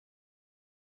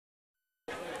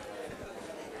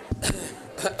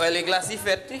Les glacis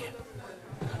fêtes.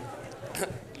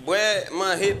 Boy,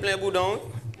 my head plein boudon.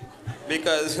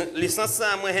 Because license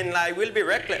ça moi hen lie will be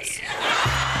reckless.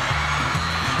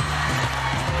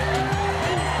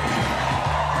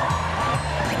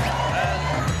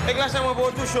 Les glacis moi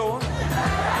pour tout chaud.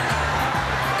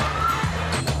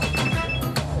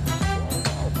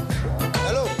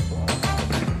 Hello.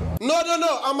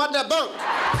 No, I'm at the bank.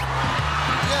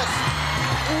 Yes.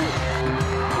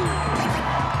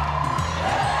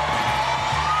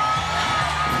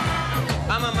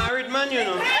 I'm a married man, you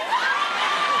know.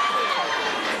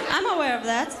 I'm aware of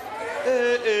that.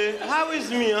 How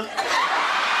is me? Huh?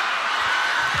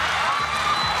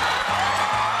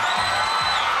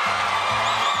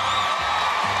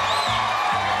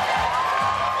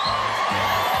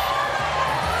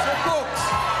 So, folks,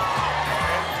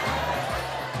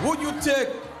 would you take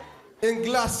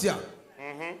Inglacia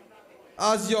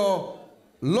as your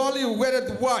lolly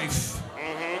wedded wife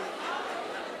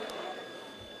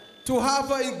to have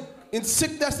her in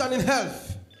sickness and in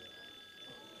health?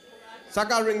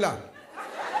 Saka ringla.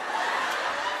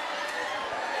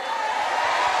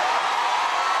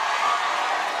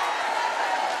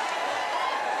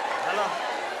 Hello.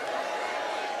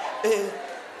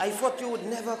 I thought you would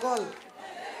never call.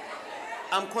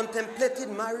 I'm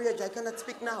contemplating marriage. I cannot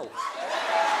speak now.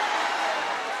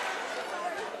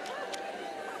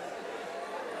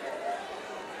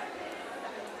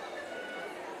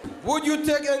 Would you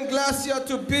take Inglacia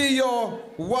to be your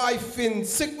wife in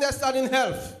sickness and in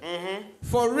health?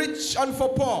 For rich and for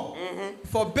poor?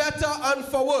 For better and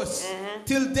for worse?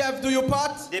 Till death do you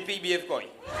part? The PBF coin.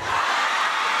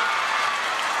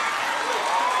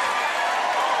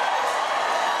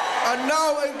 And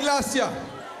now, Inglacia,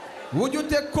 would you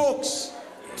take Coaks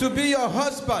to be your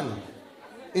husband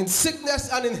in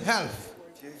sickness and in health?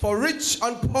 For rich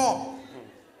and poor?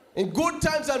 In good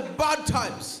times and bad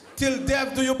times? Till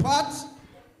death do you part?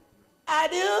 I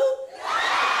do.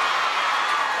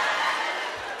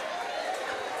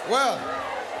 Well,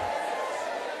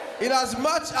 in as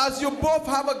much as you both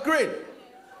have agreed,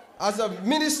 as a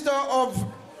minister of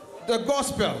the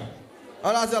gospel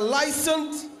and as a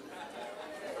licensed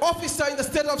officer in the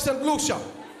state of St. Lucia,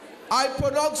 I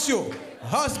pronounce you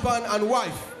husband and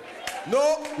wife.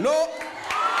 No.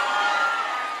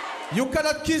 You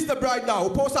cannot kiss the bride now.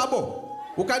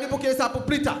 Vous pouvez dire ça pour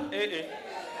plus tard.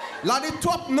 Là, les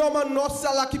top normal non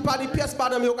ça là qui pas de pièces pas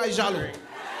dans mes jaloux.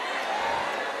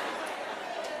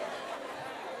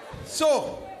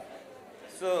 So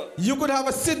you could have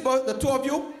a seat, but the two of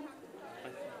you.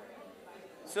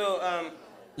 So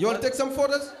you want to take some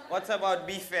photos? What about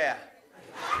be fair?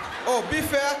 Oh, be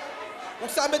fair. Où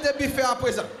ça mettez be fair à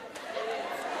présent?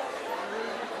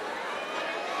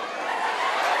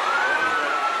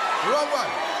 Wrong one.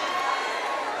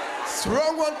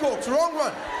 Wrong one, Coaks. Wrong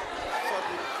one.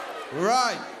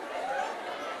 Right.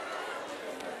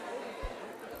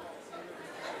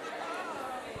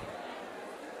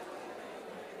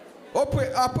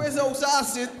 À présent, où ça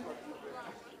acide?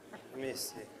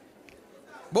 Merci.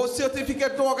 Bon certificat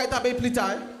de droit qui est plus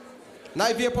tard.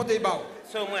 N'a vient porter bas.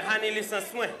 So moi hani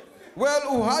licence moi. Well,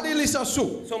 ou a des licences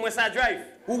sous. So moi ça drive.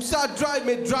 Ou ça drive,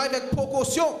 mais drive avec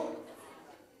précaution.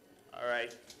 All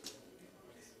right.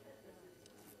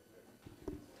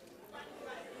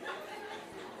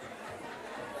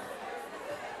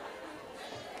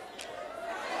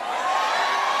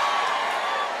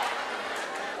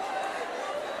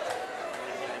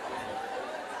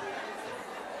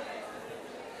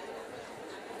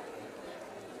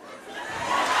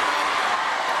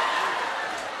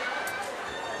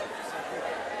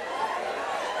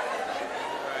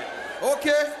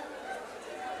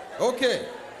 Ok.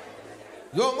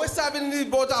 Donc, moi, ça veut dire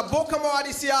que bon camarade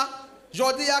ici, je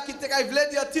dis qu'il te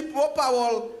dire type de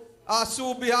parole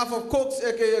sur behalf of Coaks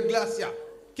et Glacia.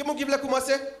 Qui m'a voulu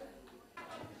commencer?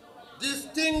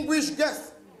 Distinguished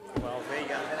guests,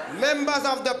 members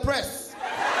of the press,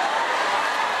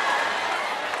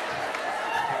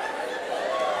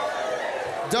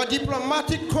 the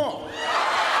diplomatic corps,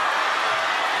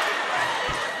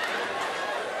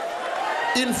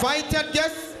 invited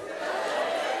guests,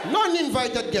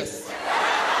 non-invited guests.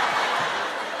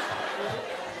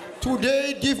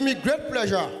 Today gives me great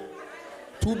pleasure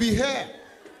to be here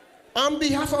on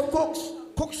behalf of Coaks.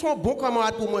 Coaks sont bons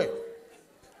camarades pour moi.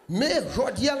 Mais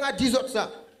je dis à 10 autres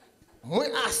ça, moi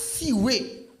assis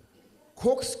oui,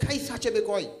 Coaks kay sa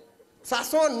chebekoi. Ça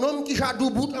sont un homme qui a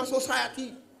debout en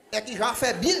société et qui a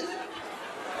fait bien.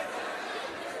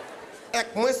 Et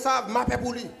moi ça m'a fait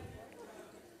pour lui.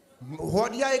 Je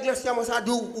dis à l'église moi ça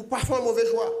dit ou pas faire un mauvais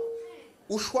choix.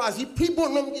 Ou choisir plus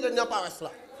bon homme qui est dans la paroisse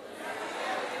là.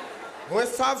 Moi,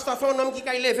 ça fait un homme qui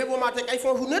a levé pour matin, il fait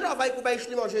une journée de travail pour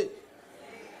bailler manger.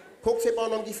 Coaks, c'est pas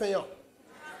un homme qui fait rien.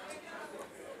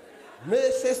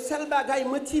 Mais c'est seul bagaille,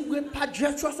 moi, tu ne pas de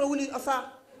gestion sur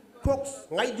ça. Coaks,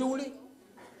 on dit où les.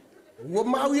 Au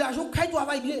mariage, on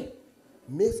travaille bien.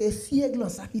 Mais c'est siècle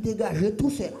ça qui dégage tout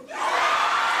ça.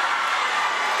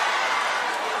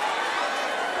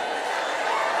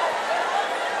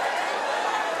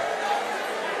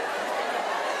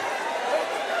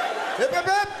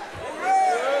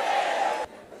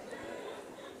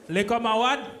 Les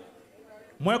camarades,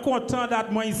 moi content d'être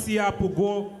moi ici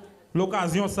pour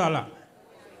l'occasion ça là.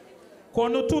 Quand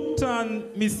nous tout le temps,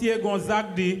 monsieur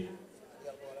Gonzague dit,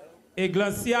 et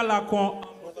glacial là qu'on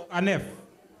à neuf.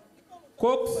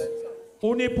 Coaks,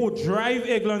 on est pour drive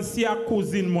et glacial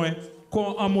cousine moi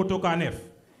qu'on en moto à neuf.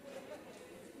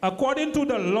 According to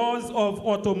the laws of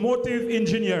automotive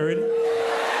engineering,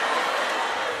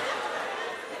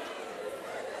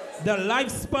 the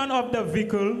lifespan of the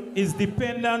vehicle is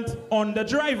dependent on the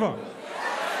driver.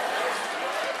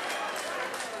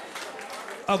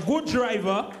 A good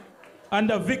driver and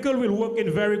the vehicle will work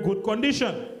in very good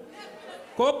condition.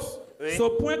 Coaks, oui.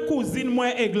 So point cousine moi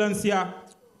et glacia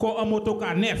ko en moto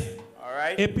ka neuf.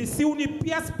 Alright. Et puis si on a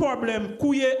pièce problème,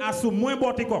 couiller à sous moins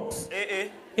botti Coaks.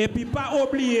 Et puis pas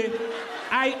oublier,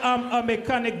 I am a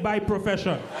mechanic by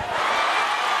profession.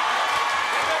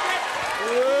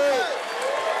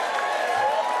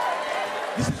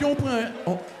 Décision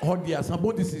prend on dit c'est une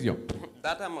bonne décision.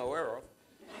 That I'm aware of.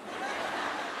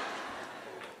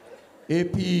 Et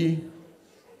puis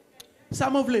ça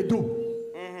m'en voulait tout.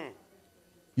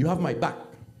 You have my back.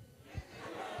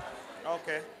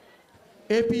 Okay.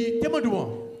 Et puis t'es mon doigt,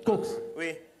 Coaks.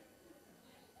 Oui.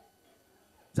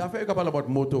 Ça fait couple about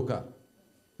motor car.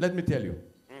 Let me tell you.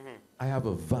 I have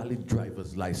a valid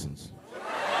driver's license.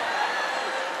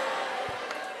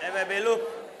 Eh baby, look.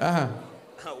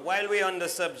 While we're on the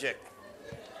subject,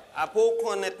 après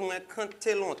connaître moi quand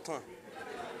t'es longtemps,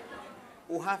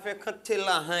 ou a fait quand t'es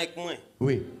là avec moi.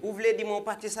 Oui. Ou voulez dire mon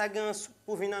parti ça gagne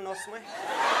pour venir dans nos moi?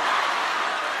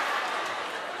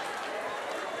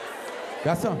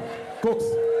 Garçon, Coaks.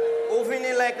 Ou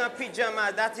venir like a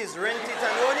pyjama, that is rent it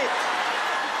and own it.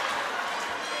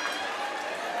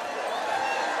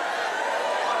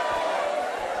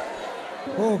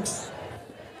 Coaks,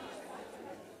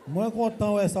 moi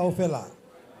content ouais ça vous fait là.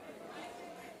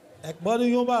 Ek bon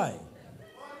yon bay.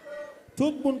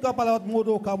 Tout le monde qui parle de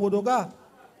modoka,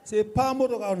 c'est pas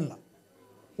modoka là.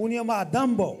 On y a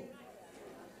madame bon.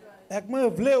 Ek moi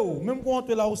vle ou même quand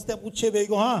tu là au step ou chebe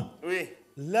go hein. Oui.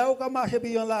 Là où ka marcher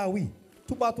bien là oui.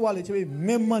 Tout pas toi aller chebe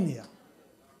même manière.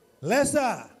 Laisse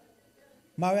ça.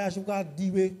 Mariage ou ka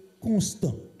dire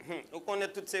constant. Vous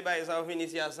connaissez toutes ces bails ça venir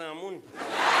ici à 100 moun.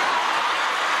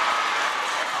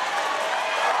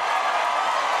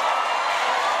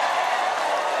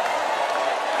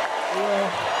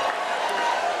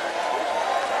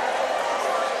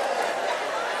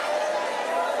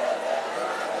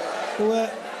 Ouais,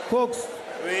 Coaks.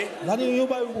 Oui. Là, nous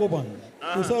avons un bon.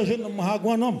 Pour ça, je ne sais pas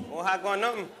homme.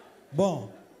 Bon.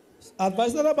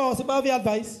 Advice là-bas, c'est pas bien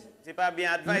advice. C'est pas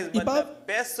bien advice, but the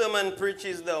best sermon preach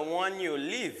is the one you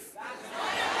live.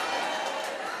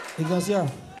 Ignacia,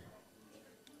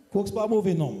 Coaks pas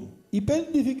mauvais nom. Il peut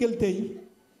une difficulté,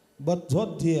 but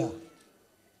d'autres dire,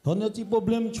 quand on a un petit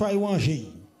problème, try manger.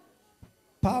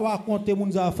 Pas raconter mon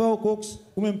affaire, Coaks,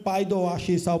 ou même pas de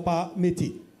acheter ça ou pas mettre.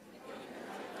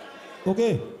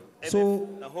 Okay, so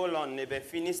hold on,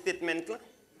 finish statement là.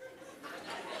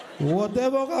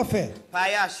 Whatever on fait. Pas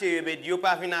acheter, mais Dieu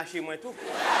pas venir acheter moi tout.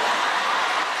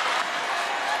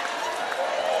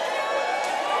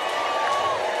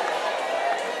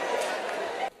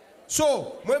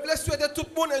 So, moi je souhaiter tout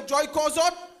le monde enjoy Kozot.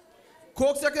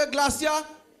 Coaks c'est glacia.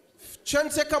 Chen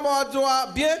c'est camarade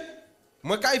bien.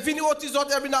 Moi quand il vient au tisot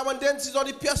every now and then, c'est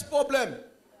des pièces problème.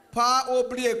 Pas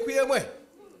oublier quoi moi.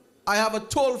 I have a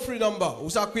toll-free number.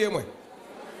 Vous savez moi.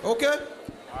 OK? All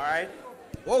right.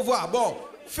 Au revoir. Bon,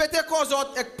 faites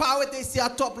Kozot et pas ici à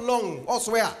top long. On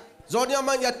swear. Zonia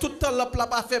man, il y a tout le temps là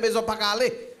pas faire besoin pas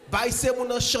aller. Bah c'est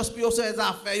mon chance pour ces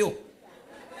affaires yo.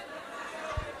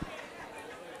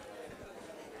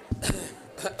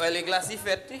 Les glacis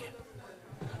fêtes.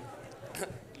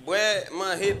 Ouais,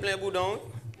 manger plein boudon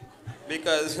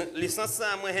because listen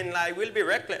ça moi hen I will be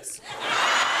reckless.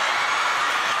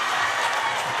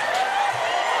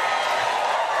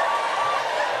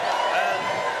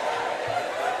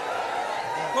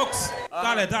 Coaks,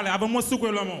 allez, avant moi souper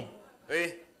l'homme.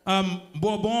 Oui.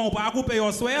 Bon, on va couper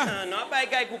au soir. Non, pas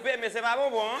qu'à couper, mais c'est pas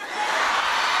bon.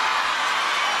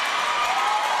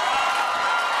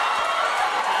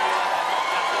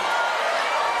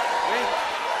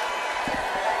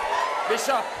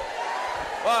 Bishop.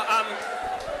 Well,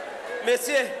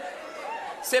 Monsieur,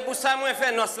 c'est pour ça que je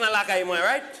fais nos dans la caille,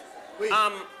 right? Oui.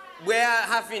 Where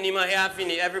have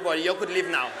fini, everybody, you could leave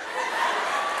now.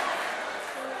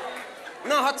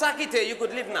 No, Hatakite, you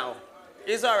could leave now.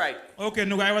 It's all right. OK,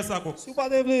 nous allons ça. Si vous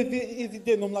ne voulez pas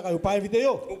inviter nous là, vous pas inviter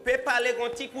yo. Vous pouvez parler con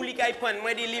petit couli kay prendre,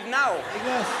 moi dit leave now.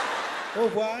 Ignace, au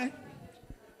revoir.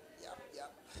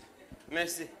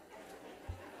 Merci.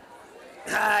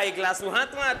 Ah, Ignace, nous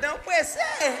rentrons en temps pressé.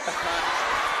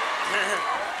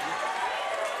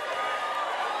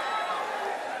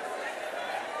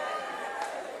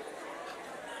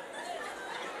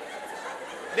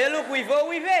 Belouk, we go,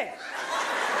 we ve.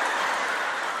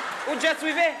 Ou just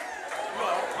we ve? No,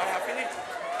 I have finished.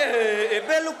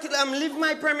 Belouk, leave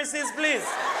my premises, please.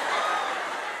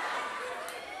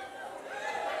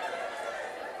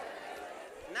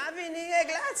 Navini,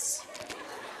 Ignace.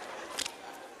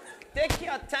 Take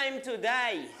your time to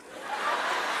die.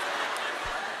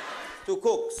 To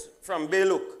Coaks from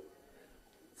Beluk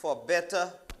for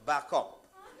better backup.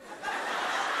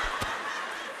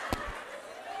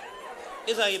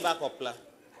 Is a backup là?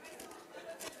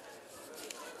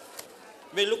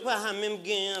 Beluk pas même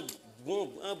gagné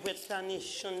un bret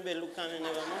carnation Beluk quand même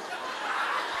vraiment.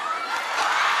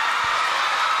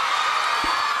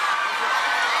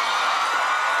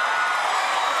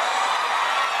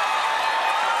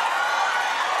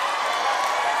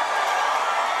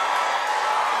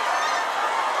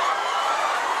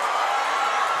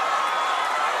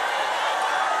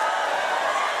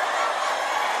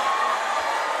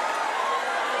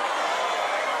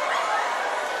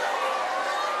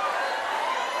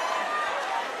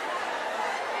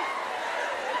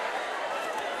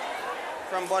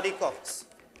 From Body Coaks.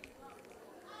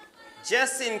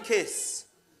 Just in case,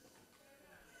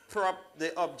 prop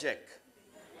the object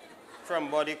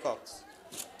from Body Coaks.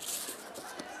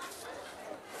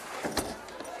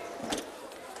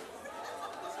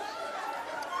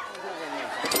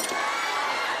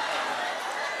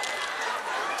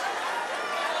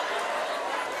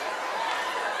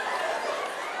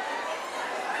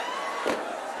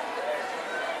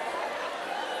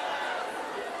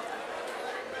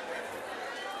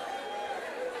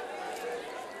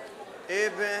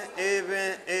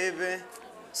 Eh ben.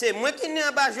 C'est moi qui n'ai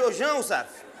pas joué aux gens, ou ça?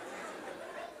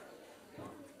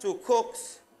 To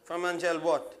Coaks from Angel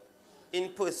Watt. In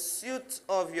pursuit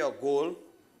of your goal,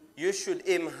 you should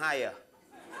aim higher.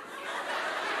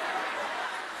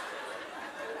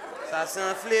 Ça c'est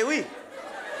un flé, oui.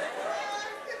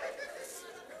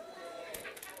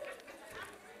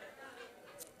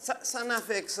 Ça n'a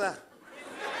fait que ça.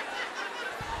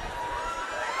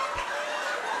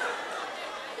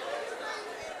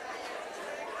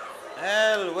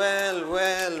 Well.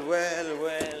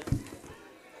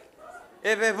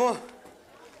 Eh ben bon.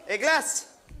 Et glace?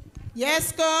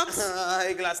 Yes, Coaks.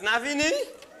 Et glace, n'a vini?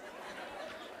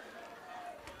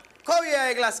 Combien y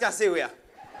a glace cassé, oui?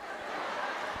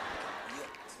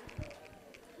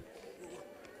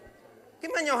 Qui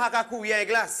m'a dit que courir et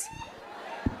glace?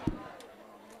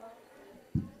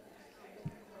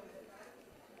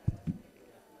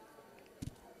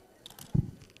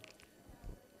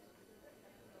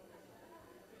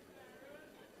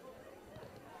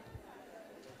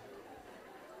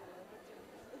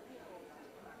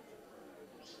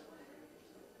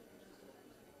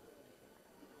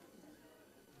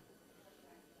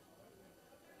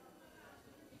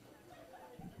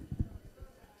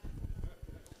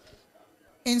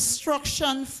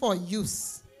 Instruction for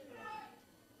use.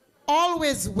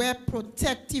 Always wear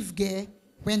protective gear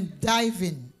when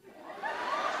diving.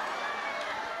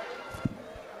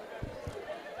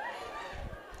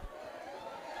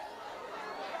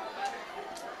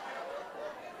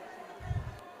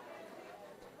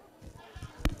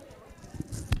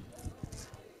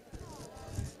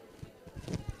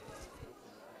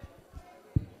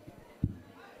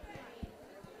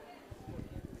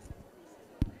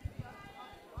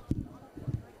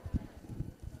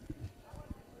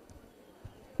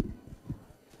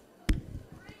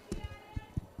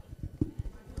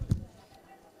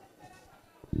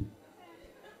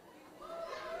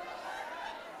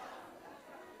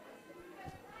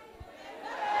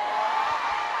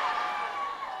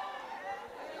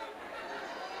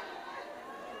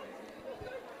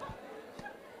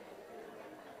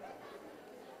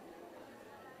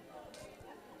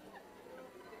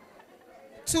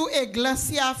 To a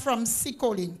glacier from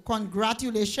Sikolin,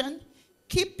 congratulations.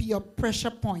 Keep your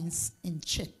pressure points in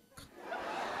check.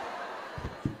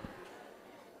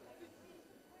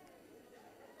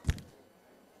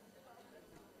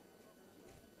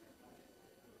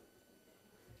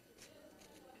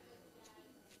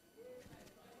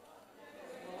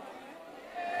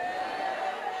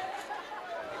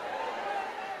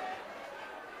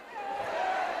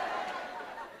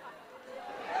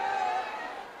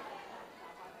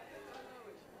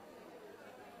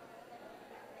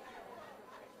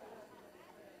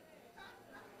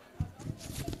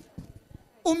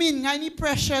 Ou min, ngay ni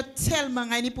pressure tellement,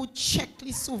 ngay ni pou check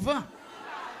li souvent.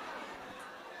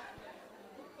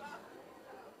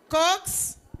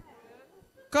 Coaks?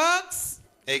 Coaks?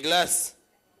 Hey, Glass.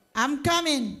 I'm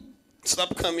coming.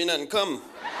 Stop coming and come.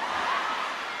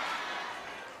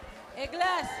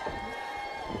 Eglas.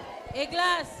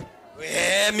 Eglas.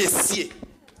 Ouais, monsieur.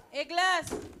 Eglas.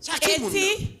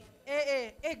 Eti?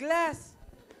 Eglas.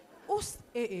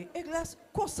 Eglas,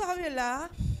 qu'on savait là?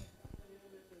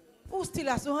 Où est-ce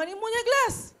là, son honeymoon,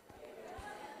 Eglas?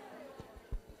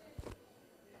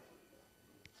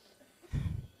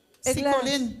 Si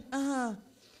Colin.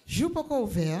 Joue pas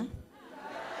ouvert.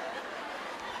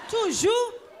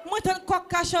 Toujours, moi t'as quoi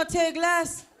qu'à chanter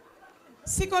Eglas?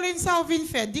 Si Colin ça ou vient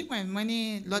faire, dis-moi, moi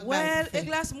ni l'autre Well,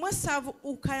 Eglas, moi ça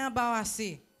ou kaya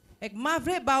embarrassé. Ek ma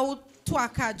vrai ba ou toi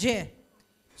kadje.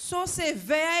 So c'est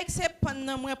veille que c'est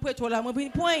pendant moi pour toi là, moi bin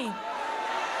point.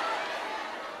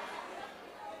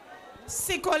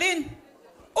 Si Colin,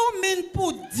 ou men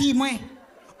pour dire moi,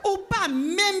 ou pas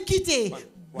même quitter.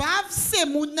 Bav c'est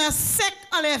moun sec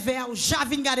enlevé ou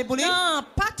j'avine garder pour lui. Non,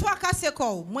 pas toi casse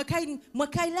quoi. Moi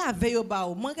kay la veille ba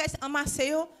ou. Moi kay amasser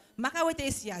yo. Maka wete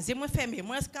ici, j'ai moi fermé,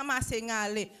 moi ramasse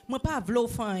ngale, moi pas vlo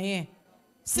fan rien.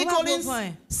 Si Colin,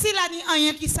 si la ni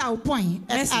rien qui ça au point,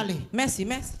 allez. Merci.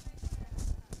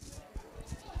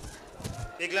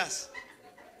 Hey, Glass.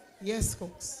 Yes,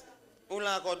 Coaks. On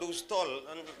l'a encore 12 tol.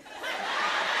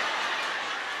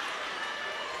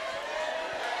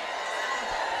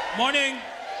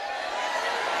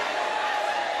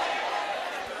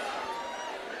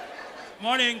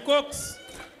 Morning, Coaks.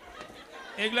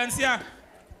 Eglancia.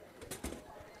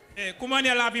 Comment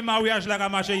est la vie mariage là,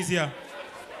 marché ici?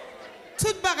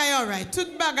 Tout bagay alright,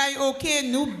 tout bagay ok,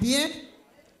 nous bien.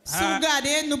 Si vous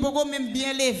regardez, nous pouvons même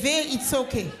bien lever, it's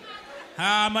ok.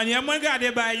 Manière moi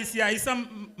regarder ba ici, ici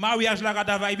mariage là,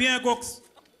 travaille bien, Coaks.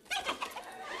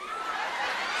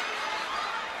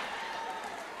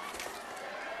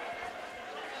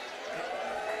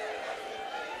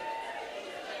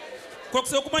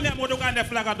 Coaks, comment est mon dogan de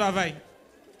flag à travail?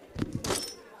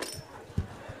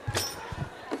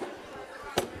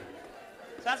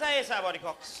 Ça y est, ça, body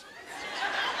Cox.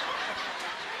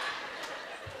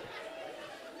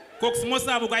 Cox, moi,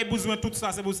 ça, vous avez besoin de tout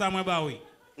ça, c'est pour ça, moi, bah oui.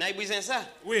 Vous avez besoin de ça?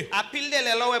 Oui. À pile de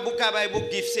là, où vous avez besoin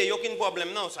de gift, c'est aucun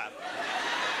problème, non, ça.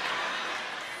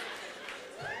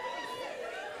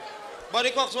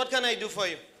 Body Cox, what can I do for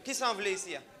you? Qui s'en veut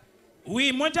ici?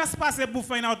 Oui, moi, juste passé pour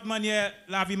faire une autre manière,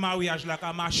 la vie mariage là, qui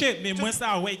a marché, mais moi,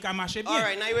 ça, oui, qui a marché bien. All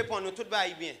right, now you répondez, tout va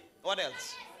bien. What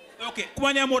else? Ok, comment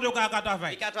est-ce que vous avez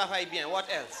travaillé? Il travaille bien. What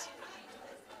else?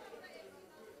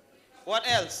 What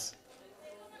else?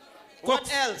 What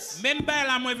else? Même pas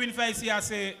là, moi, je viens faire ici,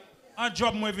 c'est un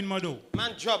job, moi, je viens demander.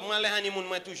 Man job, moi, le honeymoon,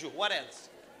 moi, toujours. What else?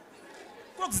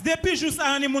 Cox, depuis juste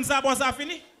ça, honeymoon, ça, bon, ça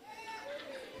fini?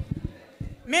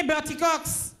 Mais Bertie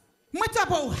Cox, moi, tu as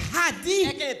pas hadi.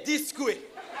 Un discours.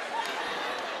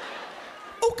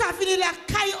 Ou qu'a fini la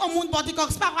caille au monde Bertie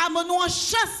Cox, pas vraiment nous en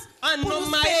chasse. Pour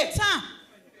nous payer temps.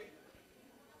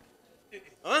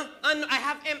 Huh? And I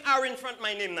have MR in front of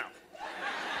my name now.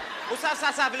 Ou ça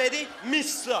veut dire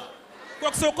Miss.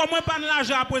 Cox, comment pas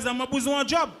l'argent à présent, moi, besoin de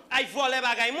job? I vole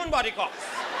bagay mon body Cox.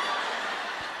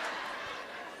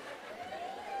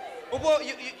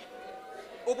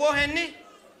 Obo Henny,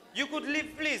 you could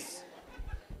leave, please.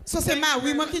 So c'est ma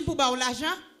oui, moi qui pour ba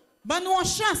l'argent. Ben nous en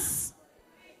chance.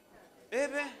 Eh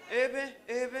ben.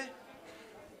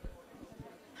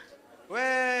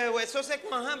 Ouais, so c'est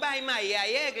quoi han bay ma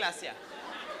ya glacia.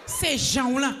 C'est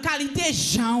Jean là, qualité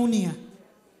Jean ni.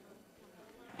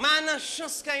 Man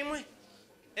chance kay moi.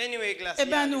 Anyway, glacia. Eh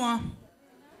ben nous.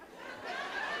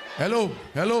 Hello.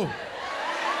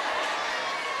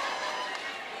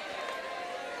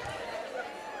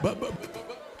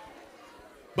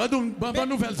 Bonne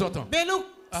nouvelle, Zotan. Belou,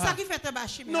 ça qui fait te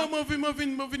bâcher. Non, moi, je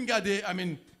viens garder,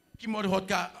 qui m'a dit qu'on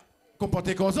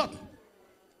comporter comme ça.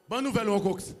 Bonne nouvelle,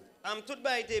 Cox. Tout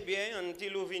ba été bien, on t'y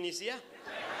l'ouvre ici.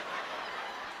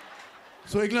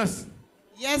 So, Iglas.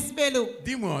 Yes, Belou.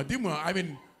 Dis-moi,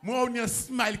 moi, on a un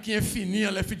smile qui est fini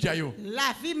en la fidjayo.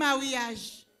 La vie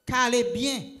mariage, car est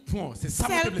bien. Bon, c'est ça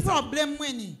c'est le problème, moi.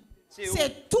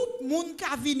 C'est tout le monde qui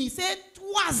a venu. C'est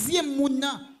troisième monde.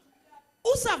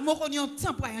 Où ça vous qu'on a un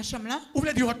temps pour un chambre là? Vous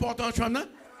voulez dire hot porte en chambre là?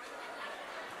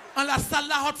 En la salle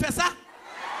là, hot fait ça?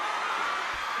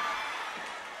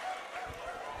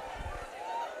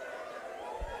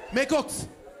 Mais Cox,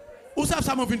 où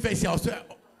ça m'a vu faire ici?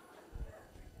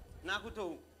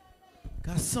 Nakuto.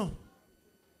 Garçon,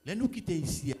 les nous quitter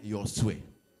ici, yon souhait.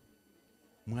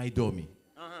 Moi, il dormi.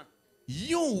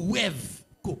 Yon wave,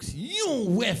 Cox, yon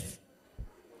wave.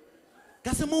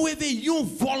 Quand c'est mon réveil, un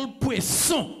vol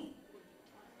poisson.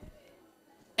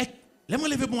 Et là, je me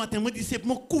lève bon matin, je me dis, c'est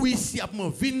pour courir ici, pour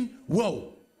me venir,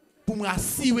 wow, pour me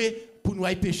assurer, pour nous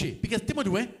pêcher. Parce que c'est moi,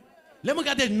 là, je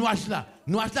regarde le nuage là,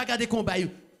 regarde le combat,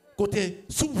 côté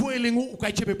sous vous et les ou quoi,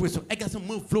 je peux poisson. Et quand c'est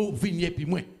mon flow, venir, puis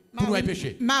moi, pour nous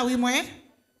pêcher. Oui, moi.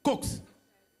 Cox.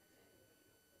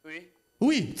 Oui.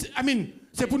 Oui,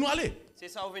 c'est pour nous aller. C'est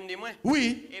ça vous venez de moi?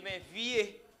 Oui. Eh bien, vieux,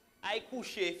 aille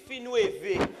coucher, fin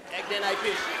rêver, et then aille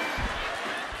pêcher.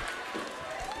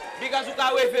 Because vous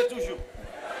pouvez rêver toujours.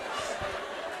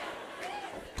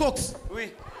 Cox.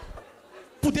 Oui.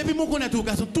 Pour depuis mon connaître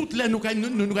l'occasion, toutes les nous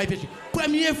pêcher.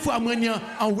 Première fois, moi,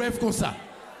 en rêve comme ça.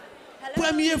 Hello.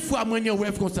 Première fois, moi, en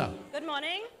rêve comme ça. Good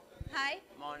morning. Hi.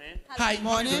 Morning. Hi.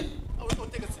 Morning.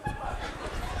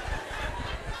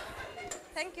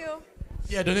 Thank you.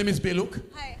 Yeah, the name is Beluk.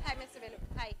 Hi, Mr. Belu.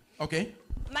 Hi. Okay.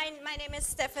 My name is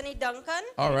Stephanie Duncan,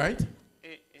 All right.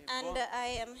 and I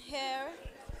am here.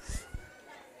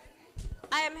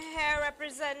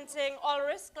 Representing All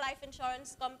Risk Life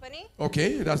Insurance Company.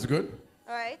 Okay, that's good.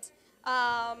 All right.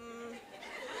 I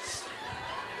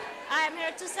am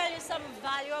here to sell you some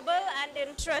valuable and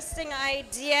interesting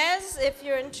ideas if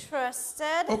you're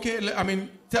interested. Okay,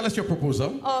 tell us your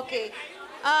proposal. Okay.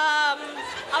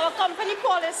 Our company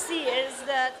policy is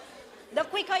that the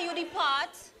quicker you depart,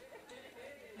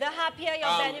 the happier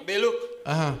your benefit. Beluk,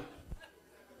 Uh-huh.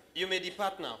 you may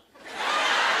depart now.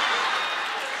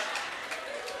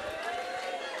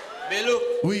 Beluk.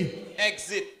 Oui.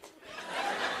 Exit.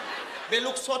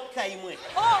 Beluk sort kay moi.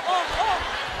 Oh.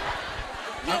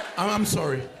 I'm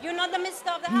sorry. You're not the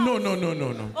mister of the house? No.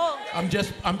 Oh. I'm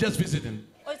just visiting.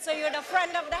 Oh, so you're the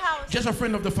friend of the house? Just a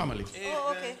friend of the family.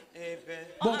 Oh, okay.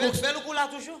 Bon, Beluk ou là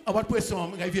toujours? à votre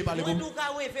poisson, je vais parler Moi comme. tout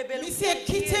ka rêver Beluk. Monsieur,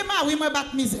 quittez-moi, oui, moi,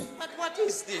 bat mise. But what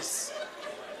is this?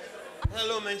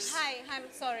 Hello, miss. Hi,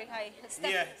 I'm sorry. Hi.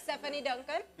 Yeah. Stephanie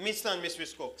Duncan. Mr. and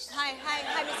Mrs. Coaks. Hi,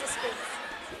 Mrs. Coaks.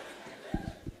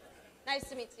 Nice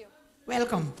to meet you.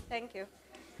 Welcome. Thank you.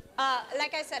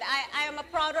 Like I said, I am a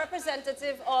proud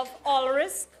representative of All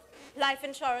Risk Life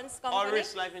Insurance Company. All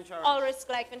Risk Life Insurance. All Risk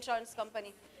Life Insurance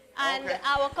Company. And Okay.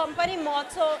 our company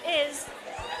motto is...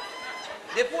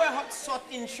 They put a hot sort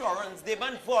insurance, they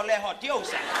ban volley hot yo,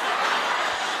 sir.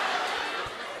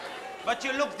 But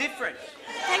you look different.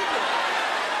 Thank you.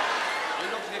 You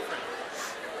look different.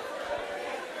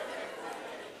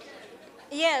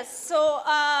 Yes, so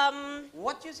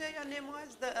What you say your name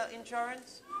was, the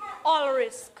insurance? All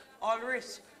Risk. All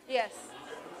Risk. Yes.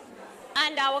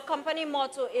 And our company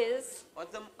motto is...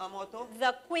 What's the motto?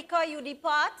 The quicker you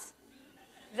depart,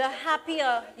 the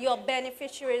happier your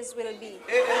beneficiaries will be.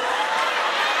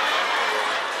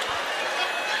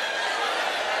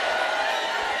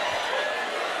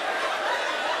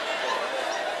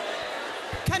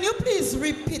 Can you please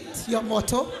repeat your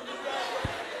motto?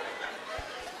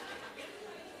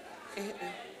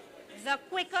 The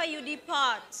quicker you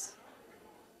depart,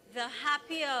 the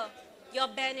happier your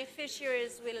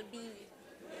beneficiaries will be.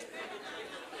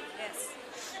 Yes.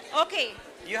 Okay.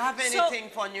 You have anything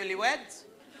for newlyweds?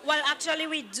 Well, actually,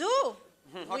 we do.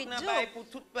 We do.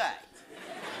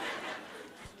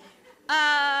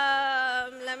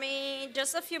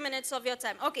 Just a few minutes of your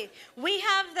time. Okay, we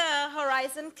have the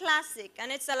Horizon Classic, and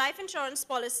it's a life insurance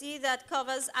policy that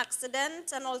covers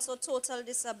accident and also total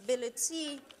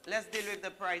disability. Let's deal with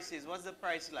the prices. What's the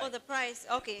price like? Oh, the price.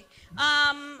 Okay.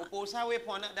 Suppose how we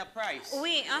point out the price.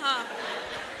 We,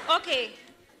 okay.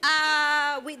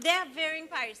 There are varying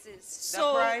prices.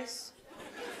 The price?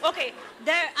 Okay,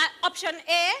 there, option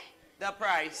A. The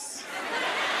price.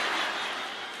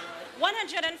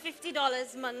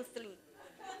 $150 monthly.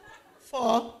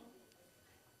 For?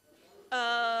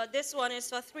 This one is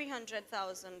for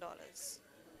 $300,000.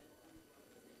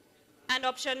 And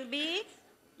option B,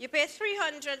 you pay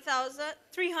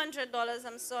 $300,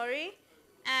 I'm sorry,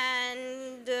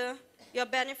 and your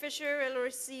beneficiary will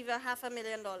receive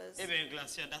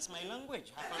 $500,000. That's my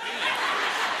language.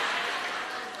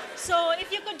 So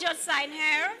if you could just sign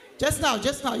here. Just now,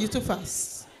 you're too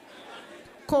fast.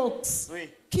 Coaks. Oui.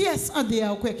 Qui est-ce en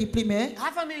dehors qui primaire?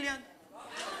 $500,000.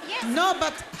 Yes. No,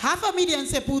 but $500,000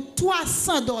 c'est pour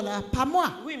 $300 par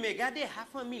mois. Oui, mais regardez,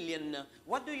 $500,000.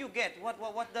 What do you get?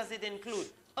 What does it include?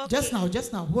 Okay. Just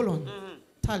now, hold on.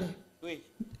 Tale. Oui.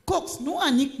 Coaks, nous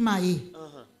anik maye.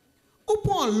 Ou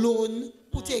pour un loan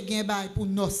pour te gen bay pour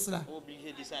nos là.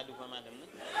 Obligé de ça pour madame.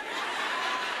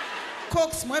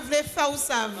 Coaks, moi vle faire ou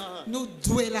sav, nous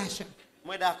doué l'argent.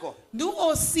 Moi d'accord. Nous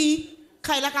aussi,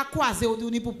 quand il a qu'à croiser ou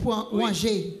pour prendre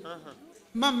manger.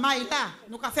 Maman là,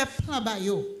 nous ka fait plan ba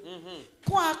yo.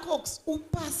 Quoi Coaks, ou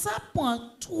pas ça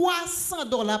prend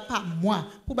 $300 par mois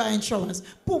pour ba insurance.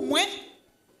 Pour moi,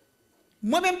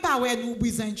 Moi-même pas ouais nous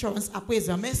besoin insurance à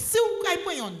présent, mais si vous avez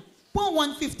prends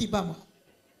 150 par mois.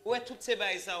 Où est tout ces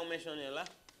bails ça on mentionne là?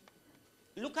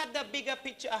 Look at the bigger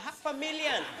picture,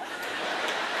 $500,000.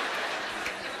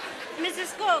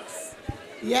 Mrs. Coaks.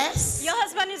 Yes? Your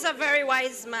husband is a very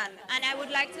wise man, and I would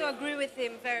like to agree with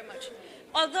him very much.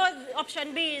 Although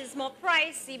option B is more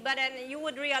pricey, but then you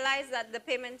would realize that the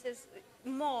payment is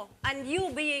more. And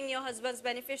you being your husband's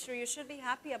beneficiary, you should be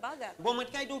happy about that. Bon, moi,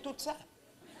 je do tout ça.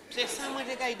 C'est ça, moi,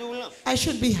 je do là. I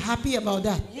should be happy about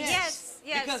that. Yes,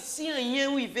 yes. Because si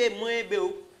rien arrive, moi,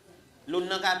 béo, l'on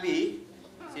n'a qu'à payer.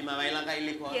 Si ma mère l'a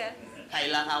l'école,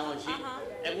 elle l'a arrangé.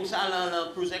 Et pour ça,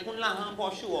 la cruise, elle l'a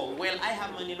remporté. Well, I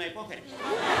have money in my pocket.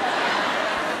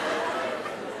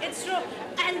 It's true.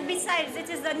 And besides, it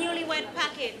is the newlywed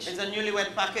package. It's a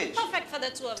newlywed package. Perfect for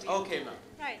the two of you. Okay, ma'am.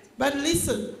 Right. But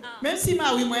listen, même si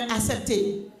moi oui moi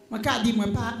accepté, moi ka di moi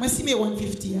pas, moi si me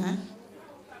 150 hein.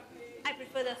 I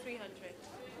prefer the 300.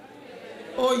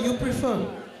 Oh, you prefer?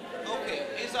 Okay,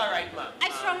 it's all right, ma'am. I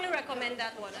strongly recommend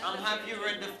that one. Have you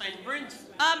read the fine print?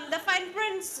 The fine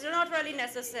prints are not really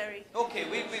necessary. Okay,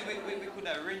 we could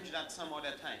arrange that some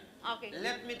other time. Okay.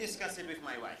 Let me discuss it with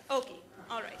my wife. Okay,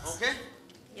 all right. Okay?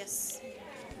 Yes.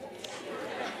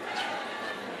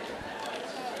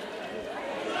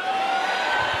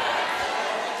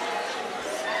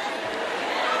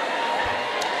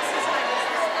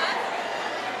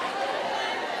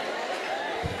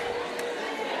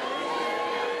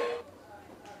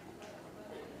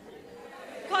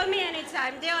 Call me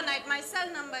anytime, day or night. My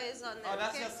cell number is on there. Oh,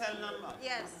 that's okay? your cell number?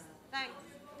 Yes, thanks.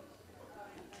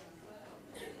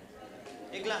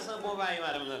 Et glace en bon bail,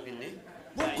 madame la fini.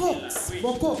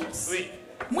 Bon Coaks. Oui.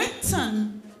 Moi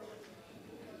ton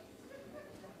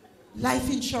life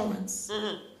insurance.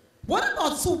 What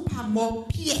about super more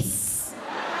pièces?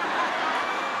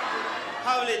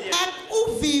 How lady? Et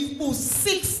ou vivre pour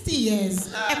 60 years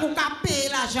et pour payer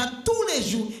l'argent tous les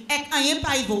jours et rien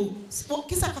pas vous. Qu'est-ce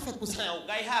que ça fait pour ça? You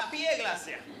are happy, glace.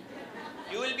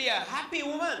 You will be a happy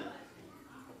woman.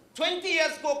 20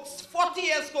 years cooks, 40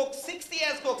 years cooks, 60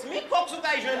 years cooks. Me cooks who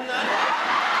guys jeune là.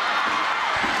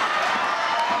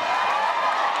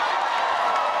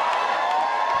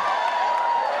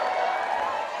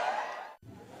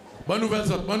 Bonne nouvelle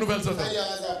sorte, bonne nouvelle sorte.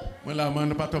 Moi là, moi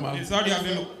ne pas trop mal. Ça dit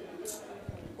avec nous.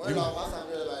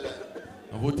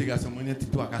 On va te garçon, moi n'ai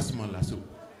pas cassement là so.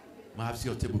 Ma have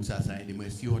sorti pour ça ça et moi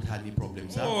si on a des problèmes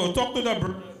ça. Oh, talk to the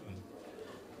bro.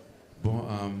 Bon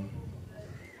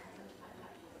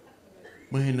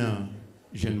moi une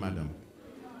jeune madame.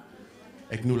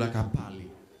 Avec nous là qu'a parler.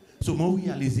 So moi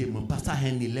réaliser moi pas ça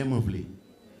hen ni les moi vle.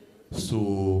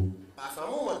 So pas ça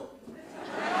moment.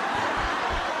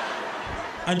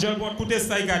 Angel what coûter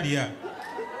ça igadia.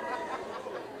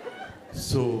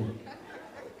 So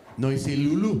non c'est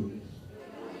loulou.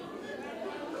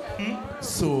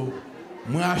 So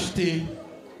moi acheter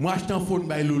un phone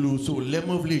by loulou so les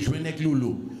moi vle jouer avec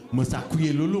loulou. Moi ça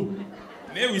couiller loulou.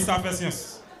 Mais oui ça fait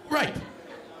science. Right.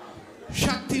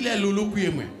 Chaque tile loulou couiller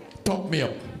moi. Top me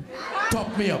up.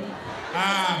 Top me up.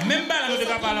 Ah, même pas là nous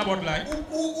devons parler about là.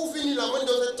 Ou fini là, moi je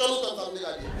dois temps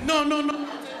Non, non, non.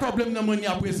 Problème dans mon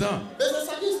à présent. Mais c'est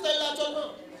ça qui style là actuellement.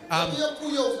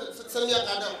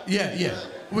 Yeah.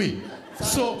 Oui.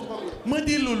 So, I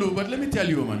di Lulu, but let me tell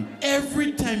you, man.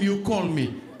 Every time you call me,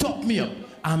 top me up,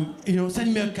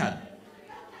 send me a card.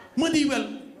 I di, well,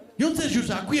 you say just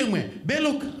a queer me. But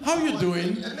look, how you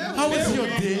doing? How is your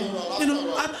day?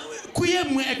 Queer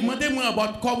me, ek mande moi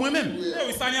about quoi moi-même.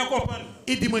 Oui, ça n'y a pas.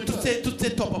 Il dit moi tout ces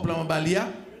top up là en balia.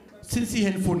 Since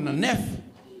il phone na neuf,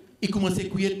 il commence à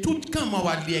queer tout quand moi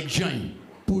wa li ek join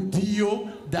pour dire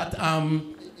that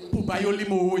pour bailler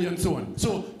limo and so on.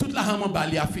 So toute la hama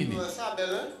bali a fini. Ça belle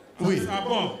hein? Oui. Ah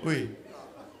bon? Oui.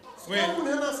 Oui.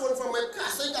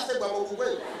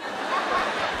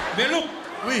 Mais look,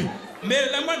 oui. Mais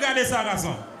laisse-moi garder ça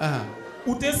raison.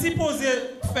 Ou t'es supposé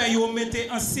faire yo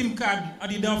mettre un SIM card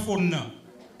dans le phone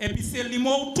et puis c'est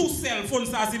limo tout seul phone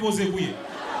ça supposé couiller.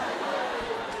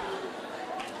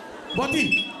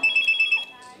 Boti.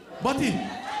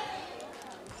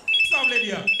 Ça veut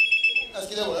dire.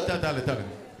 Excusez-moi. Attends.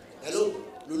 Hello,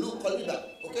 Lulu, call me back,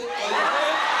 okay?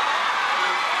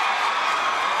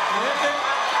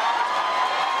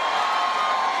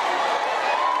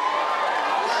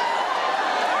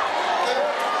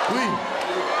 Oui.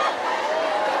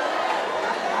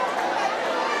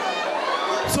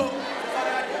 So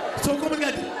comment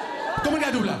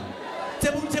regarde là?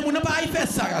 C'est mon pas faire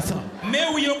ça garçon. Mais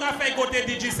oui, on a fait côté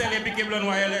digital et puis que blanc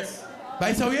wireless.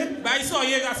 Bah ça oui? Bah ça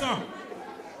oui garçon.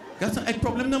 Garçon, avec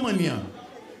problème dans mania.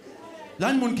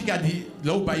 Là, le monde qui a dit,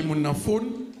 là où il y a un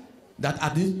phone,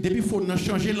 Depuis faut nous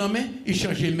changer la main, il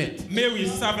change le maître. Mais oui,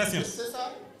 c'est ça, version. C'est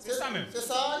ça. C'est ça même. C'est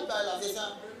ça, il va là, c'est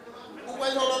ça. Pourquoi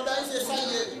ils ont l'ordre, c'est ça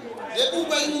lié. Et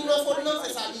pourquoi ils nous l'ont fait,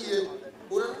 c'est ça lié.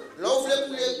 Là, vous voulez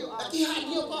couler. Qui a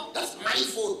dit encore? That's my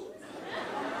fault.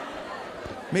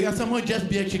 Mais quand ça, moi, just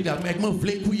bien check là. Mais moi, je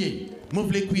voulais couiller. Moi, je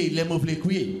voulais couiller. Les moi, je voulais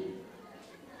couiller.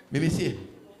 Mais messieurs,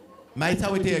 mais ça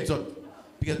a été exote.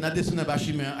 Parce que nous avons des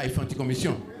bâtiments à faire une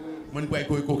commission. Moi, je vais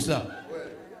couiller Coaks là.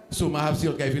 So, ma habsi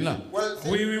au Kevin là.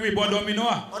 Oui, bon domino.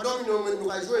 En domino, nous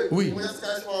allons jouer. Oui. Moi, je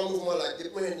suis en mouvement là.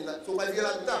 So, on va dire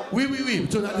là-dedans. Oui.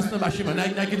 So, nous avons des bâtiments. Nous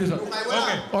avons des autres. Ok.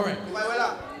 All right.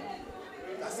 Voilà.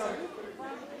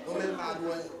 On même pas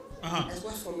loin. Est-ce que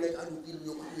ça me l'a dit le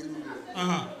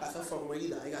ça forme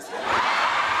là, regarde.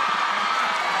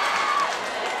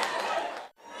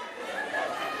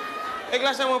 Et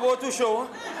là c'est moi pour tout chaud.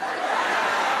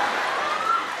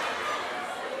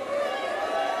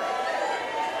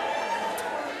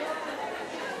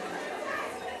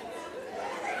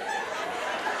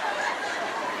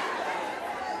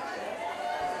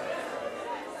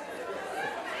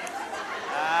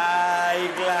 Ay,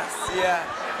 Glacia.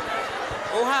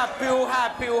 Ou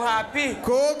happy.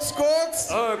 Coaks.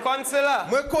 Oh, consular.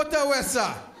 Moi, côté ouais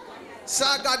ça.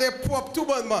 Ça garde propre tout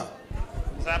bonnement.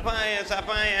 Ça pas rien.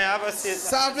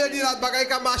 Ça veut dire que la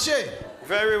bagaille marcher.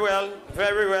 Very well.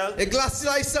 Et glace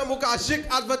là, il semble que j'ai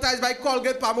advertise by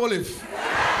Colgate par Olive.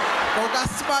 Donc,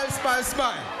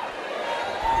 smile.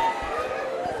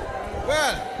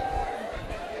 Well,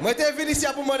 moi, je suis venu ici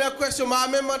pour demander une question, mais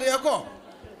je vais demander encore.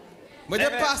 Je vais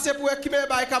passer pour qui me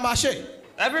baille marcher.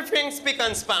 Everything speak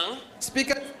and span.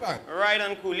 Right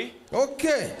and coolly.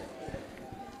 Okay.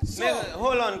 So,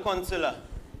 hold on, consular.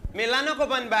 Mais là, nous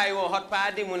comprenons pas que hot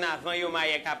party mon avant yo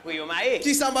maye capri yo maye.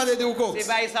 Qui ça m'a dit ou quoi? C'est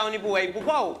pas ça on est pour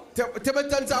pourquoi? Tu me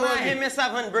donnes ça ouais. Mais ça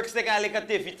van bricks te aller quand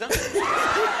t'es vite.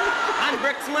 And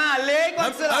bricks ma aller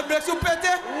comme ça. And bricks ou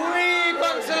pété? Oui,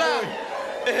 comme ça.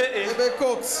 Eh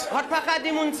Coaks. Hot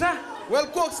party mon ça. Well,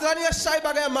 Coaks, là, il y a chai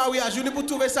bagay mariage, je ne peux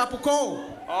trouver ça pour quoi?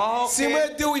 Oh, si moi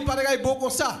dis oui, pas de beau comme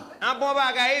ça. Un bon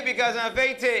bagay because en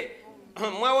vérité,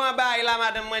 moi on bail là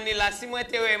madame Mani là si moi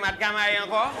te ouais mat gamay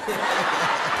encore.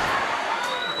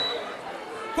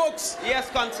 Coaks. Yes,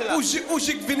 consular. Ou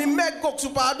j'ai venu mettre Coaks ou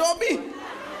pas dormir.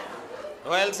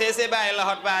 Well, c'est bail la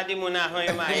hot party mon avant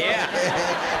yo maye.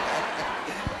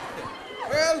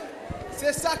 Well,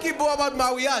 c'est ça qui est beau about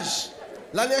mariage.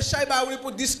 L'année chai ba oui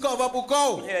pour discover pour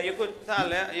quoi? Yeah, you could tell,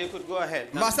 you could go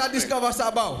ahead. Massa discover ça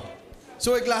ba.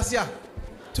 So Glacia,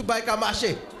 tout bail ka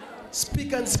marcher.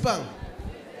 Speak and span.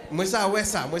 Moi ça ouais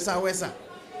ça.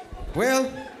 Well,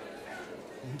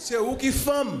 c'est où qui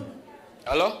femme?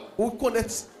 Hello? Ou connaît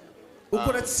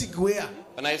Sigwea.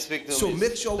 Can I speak to So Miss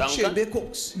make sure Duncan? she be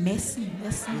Coaks. Merci.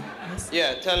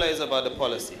 Yeah, tell her it's about the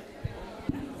policy.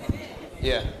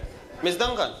 Yeah. Miss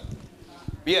Duncan?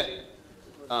 Yeah.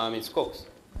 It's Coaks.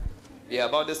 Yeah,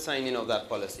 about the signing of that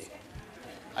policy.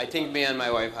 I think me and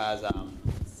my wife has,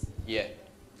 yeah.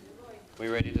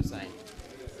 We're ready to sign.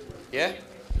 Yeah?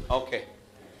 Okay.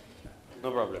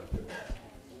 No problem.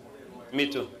 Me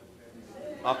too.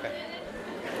 Okay.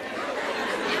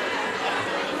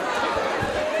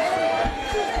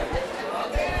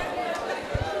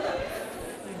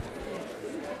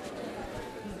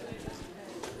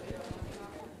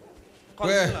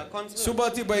 Ouais.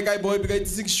 Souvent tu boy boy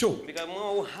big show. Because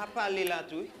moi ha parlé là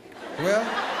tout. Well,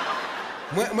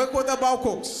 moi compte about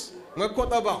Coaks. Moi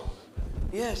compte about.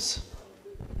 Yes.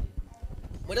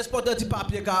 Moi laisse pas petit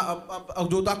papier car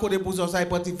d'autres côté pour ça ça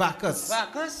parti vacances.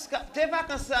 Vacances, tes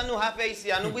vacances ça nous a fait ici,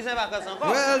 nous besoin vacances encore.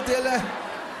 Well,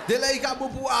 de là il a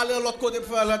pour aller l'autre côté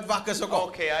pour faire l'autre vacances encore.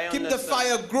 Okay, I understand. Keep the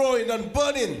fire growing and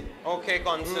burning. Okay,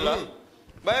 consular.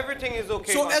 But everything is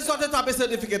okay. So est-ce que tu as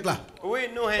certificat là? Oui,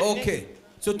 nous avons. Okay.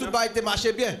 So tout va être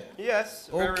marché bien. Yes,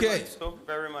 okay.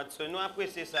 Very much so. Nous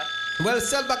apprécions ça. Well,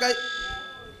 seul bagay.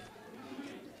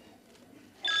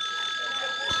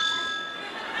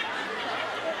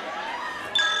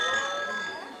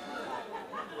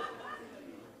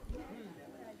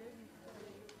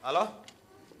 Hello?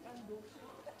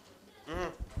 All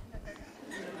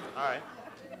right.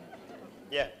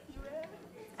 Yeah.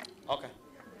 Okay.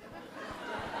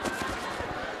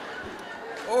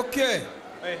 Okay.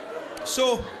 Hey.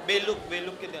 So.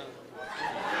 Look it down.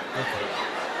 Okay.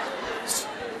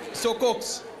 So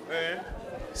Coaks. Hey.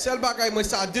 Seul bagay moi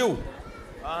ça dit.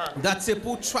 That c'est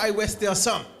pour try rester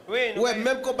ensemble. Oui. Ouais,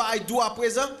 même qu'on va do à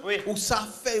présent. Oui. Ou ça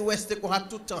fait rester qu'on a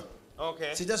tout le temps.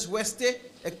 Okay. C'est juste rester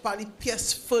et pas les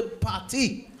pièces food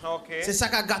party. Okay. C'est ça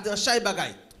qu'a gardé en chai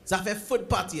bagay. Ça fait food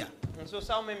party. So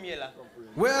ça on même là.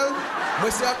 Well, moi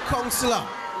c'est un counselor.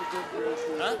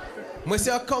 Hein? Moi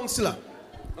c'est un counselor.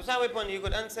 What's that weapon? You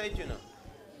could answer it, you know.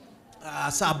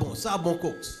 Ah, ça bon,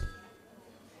 Coaks.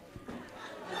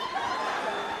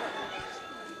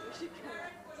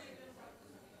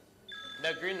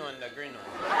 The green one.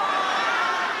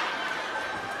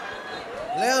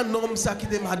 Là, un homme ça qui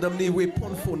est madame ni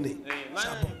weapon phone.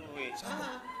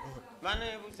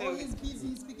 Oh, he's busy,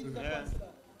 he's speaking to yeah.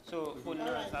 So, phone,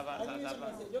 ça va.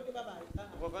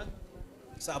 Vous comprenez?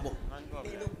 Ça bon.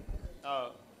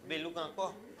 Belouk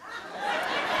encore.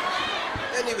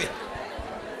 Anyway.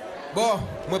 Bon,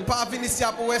 moi pas venir ici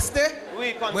pour rester.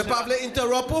 Oui, comme moi pas vouloir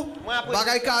interrompre.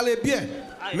 Bagay ka aller bien.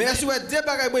 Mais est-ce que deux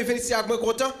bagay moi venir ici avec moi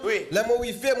content? Oui. Là moi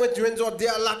oui fait moi joindre nous deux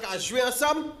là à jouer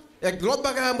ensemble. Et l'autre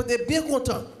bagay moi était bien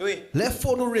content. Oui. Les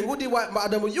phone ring. Vous dit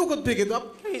madame you could pick it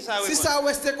up. Si ça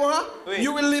reste comme ça,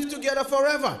 you will live together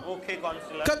forever. OK,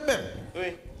 consulat. Cut même.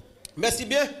 Oui. Merci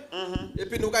bien. Et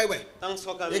puis nous gagne. Thanks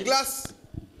for coming. Et glace.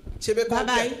 Bye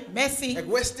bye. Merci.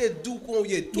 Restez doux qu'on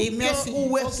y est. Tout merci.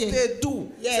 Restez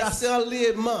doux. Ça c'est un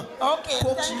élément. Okay.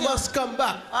 Coaks must come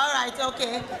back. All right,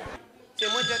 okay. C'est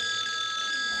moi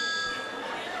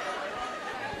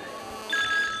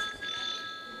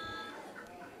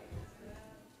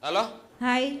Hello?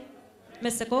 Hi,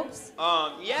 Mr. Coaks.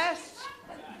 Yes.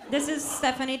 This is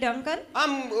Stephanie Duncan.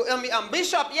 I'm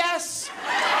Bishop, yes.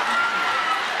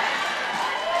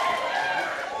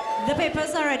 The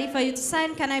papers are ready for you to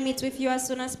sign. Can I meet with you as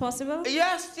soon as possible?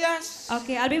 Yes.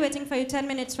 Okay, I'll be waiting for you 10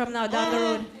 minutes from now down the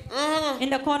road.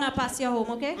 In the corner past your home,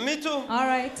 okay? Me too. All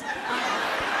right.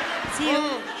 See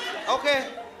you. Okay.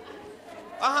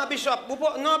 Bishop.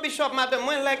 No, Bishop, madame,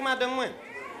 moi like madame, moi.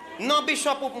 Non,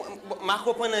 Bishop, ma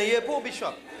comprendre rien pour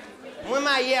Bishop. Moi,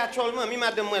 marié actuellement, mi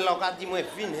madame, moi, là, on dit, moi,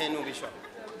 viens, nous, Bishop.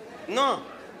 Non,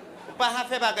 pas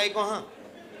faire bagaille comme ça.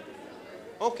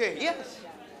 Okay, yes.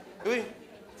 Oui.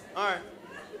 All right.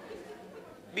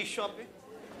 Bishop.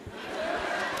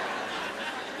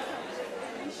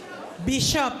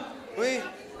 Bishop. Oui.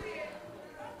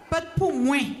 Pas pour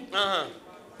moi.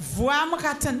 Voix me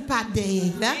ratonne pas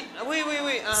derrière là. Oui.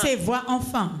 C'est voix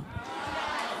enfant.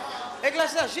 Et là,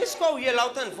 ça, jusqu'à où il y a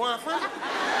l'autre voix enfant?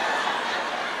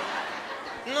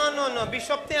 Non,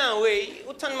 Bishop, t'es en way.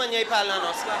 Autant de manière parle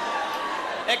en ça.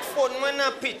 Et phone, moi,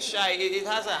 na pitch, it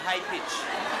has a high pitch.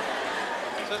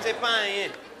 So, c'est pas rien.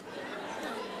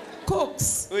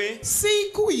 Coaks. Oui.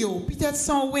 Si Kweyol, peut-être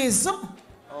son raison.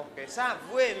 Ok, ça,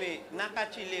 oui, mais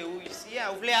Nakachile où ici,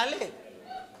 vous voulez aller?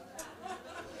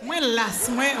 Moi, las,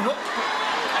 moi.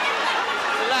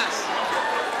 Las.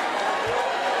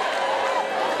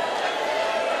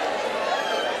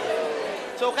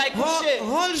 So, quand coucher.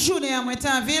 Whole journée, moi, t'es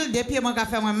en ville, depuis moi,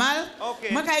 fait moi mal.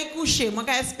 Ok. Moi, quand coucher, moi,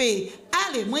 quand espérer.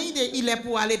 Allez, moi, il est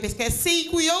pour aller, parce que si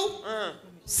Kweyol,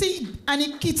 si on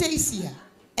est quitté ici,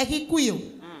 et qui Kweyol,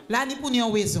 là, ni pour une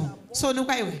raison. So, nous,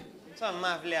 ouais. Ça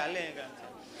m'a voulu aller, gars.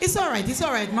 It's all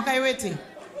right, moi, quand waiting.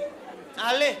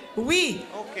 Allez. Oui.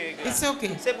 Ok, gars. It's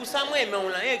okay. C'est pour ça, moi, mais on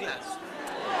l'a un glace.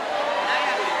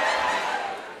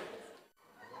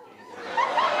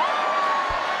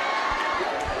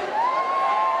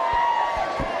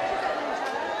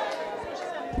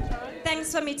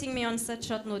 Thanks for meeting me on such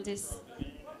short notice.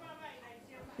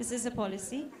 This is a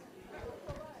policy.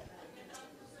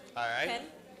 All right. Pen.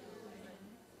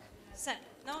 Set.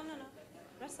 No.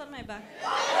 Rest on my back.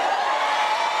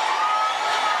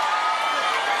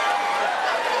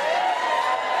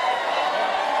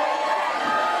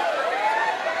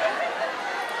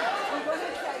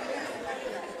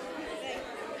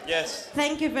 Yes.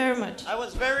 Thank you very much. I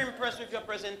was very impressed with your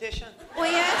presentation. Oh,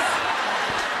 yes?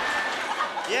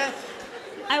 Yes.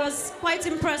 I was quite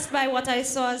impressed by what I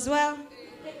saw as well.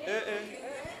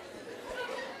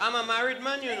 I'm a married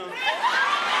man, you know.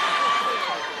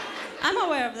 I'm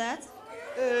aware of that.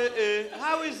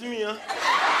 How is me, huh?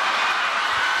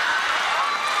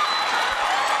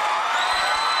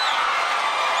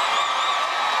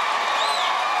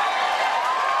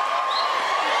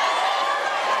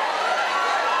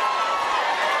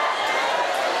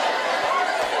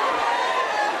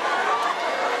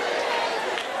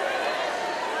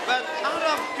 But out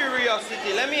of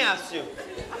curiosity, let me ask you.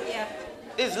 Yeah.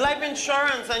 It's life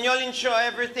insurance and you'll insure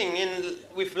everything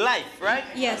with life, right?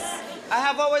 Yes. I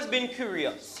have always been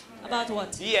curious. About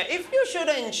what? Yeah, if you should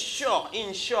insure.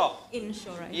 Insure,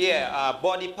 right? Yeah,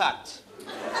 body part.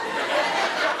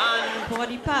 And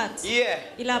body part? Yeah.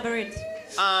 Elaborate.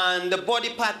 And the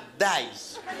body part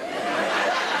dies.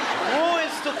 Who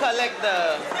is to collect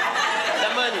the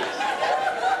money?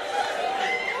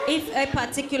 If a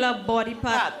particular body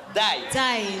part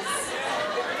dies,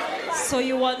 so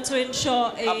you want to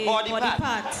insure a body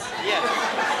part? Yes.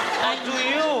 And do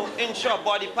you insure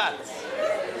body parts?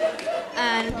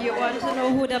 And you want to know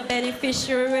who the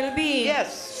beneficiary will be?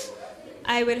 Yes.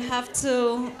 I'll have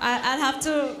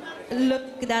to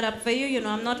look that up for you. You know,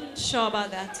 I'm not sure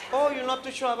about that. Oh, you're not too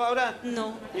sure about that?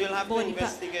 No. You'll have to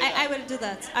investigate that. I will do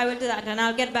that. I will do that, and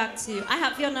I'll get back to you. I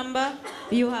have your number.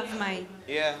 You have mine.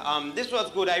 Yeah, this was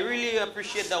good. I really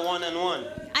appreciate the one-on-one.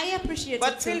 I appreciate it.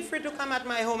 But feel free to come at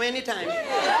my home anytime. Okay.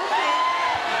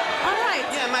 All right.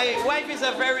 Yeah, my wife is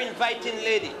a very inviting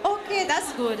lady. Okay,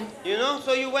 that's good. You know,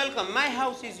 so you're welcome. My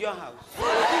house is your house.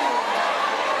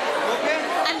 Okay?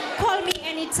 And call me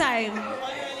anytime,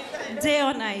 day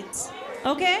or night.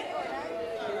 Okay?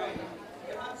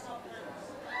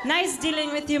 Nice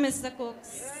dealing with you, Mr.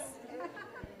 Coaks.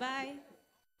 Bye.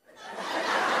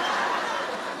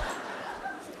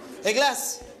 Hey,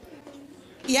 Glass.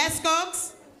 Yes,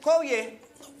 Coaks? Koye.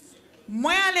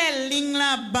 Moi ale ling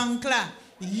la bank la.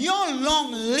 Yon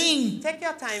long ling. Take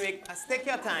your time, take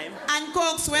your time. And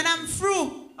Coaks, when I'm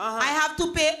through, I have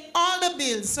to pay all the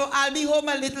bills, so I'll be home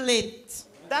a little late.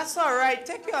 That's all right.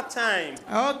 Take your time.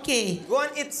 Okay. Go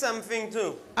and eat something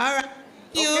too. All right.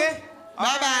 You. Okay?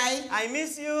 Bye-bye. I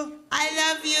miss you. I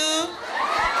love you.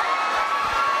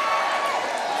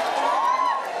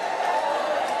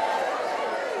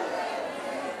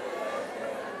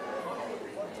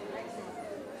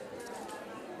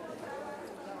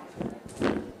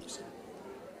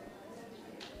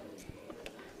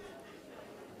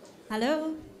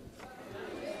 Hello.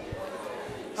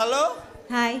 Hello?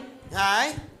 Hi.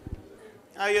 Hi.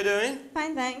 How you doing?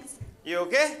 Fine, thanks. You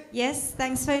okay? Yes,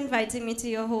 thanks for inviting me to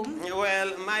your home.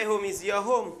 Well, my home is your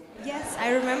home. Yes, I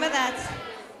remember that.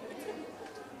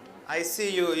 I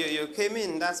see you came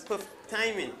in. That's perfect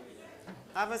timing.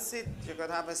 Have a seat. You could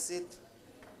have a seat.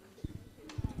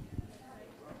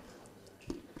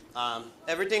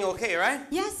 Everything okay, right?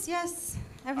 Yes, yes.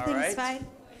 Everything's right. fine.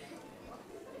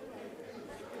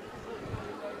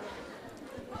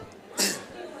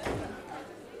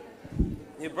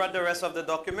 You brought the rest of the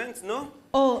documents, no?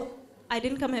 Oh, I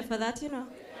didn't come here for that, you know.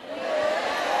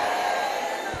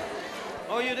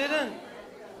 Oh, you didn't?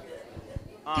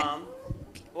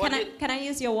 Can I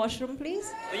use your washroom,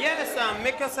 please? Yes,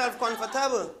 make yourself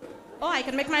comfortable. Oh, I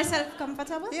can make myself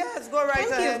comfortable? Yes, go right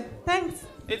ahead. Thank you. Thanks.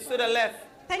 It's to the left.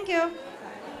 Thank you.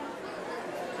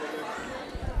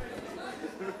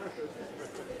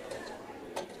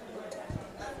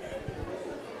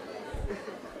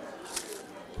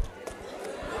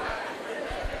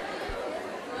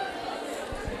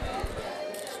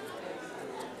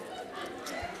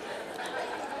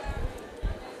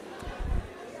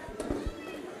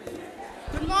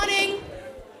 Good morning.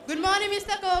 Good morning,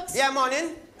 Mr. Coaks. Yeah,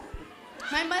 morning.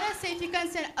 My mother said you can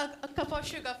send a cup of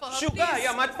sugar for her, Sugar? please.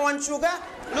 Your mad want sugar?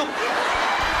 Look.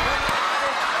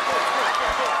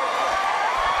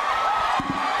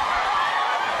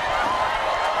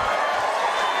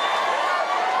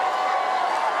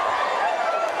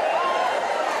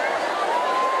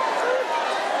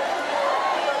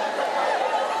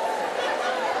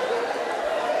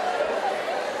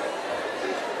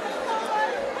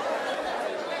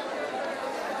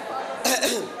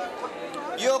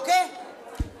 You okay?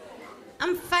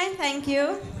 I'm fine, thank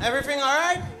you. Everything all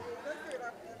right?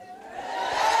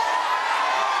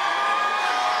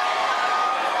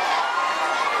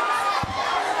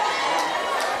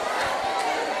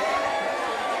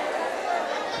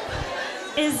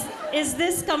 Is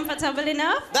this comfortable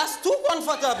enough? That's too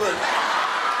comfortable.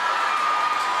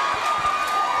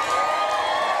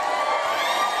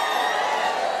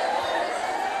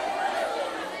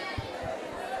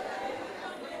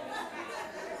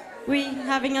 We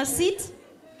having a seat?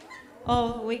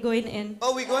 Or we going in?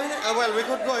 Oh, we going in? Well, we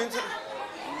could go into...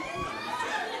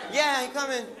 Yeah,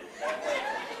 come in.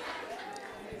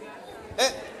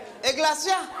 Hey,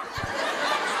 Glacia.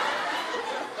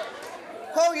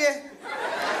 Oh, yeah.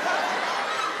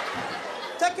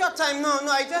 Take your time. No,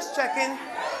 I just checking.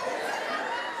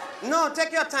 No,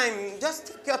 take your time. Just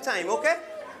take your time, okay?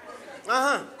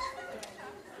 Uh-huh.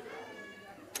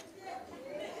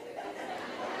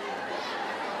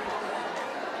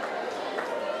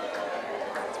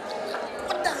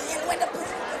 What the hell?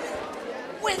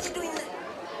 Where is he doing that?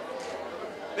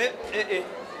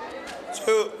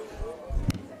 So,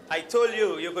 I told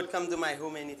you you could come to my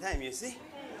home anytime, you see?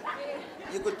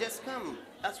 You could just come.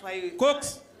 That's why you...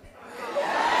 Coaks.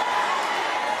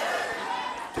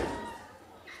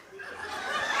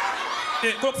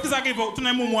 Coaks, qu'est-ce qui va? Tu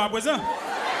n'es pas à présent?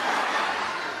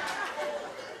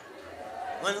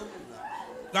 Bueno.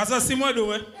 Grâce à 6 mois de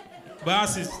ouais. Bah,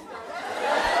 6.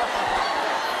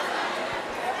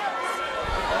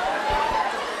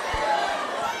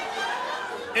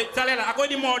 Et t'as là, à quoi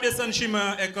dis-moi descendre chez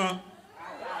moi et quand?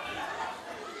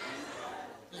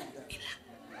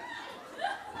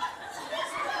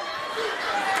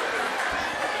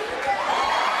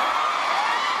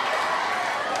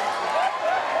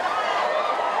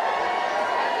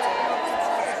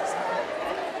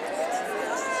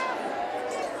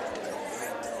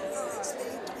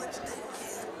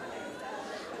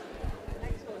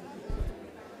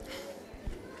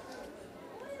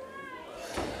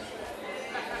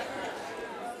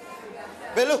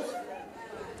 Beluk.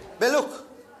 Beluk.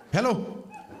 Hello.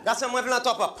 Garçon, moi, je veux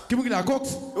top up. Qui vous a Coaks?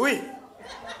 Oui.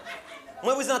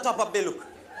 Moi, je veux top up, Beluk.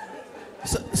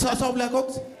 Ça vous la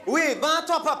Coaks? Oui, ben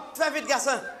top up. Fais vite,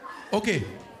 garçon. Ok.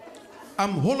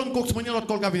 Hold on, Coaks, moi, l'autre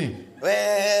call cabinet.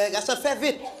 Ouais, garçon, fais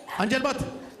vite. Angel Bat,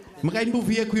 je vais vous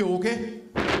faire Kweyol, ok?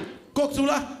 Coaks, ou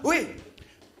là? Oui.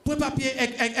 Pour papier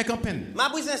et un pen. Ma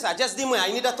besoin ça, just dis-moi,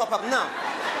 I need a top up now.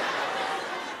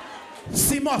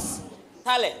 Simos.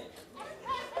 Allez.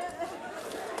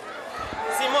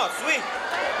 Simos, oui.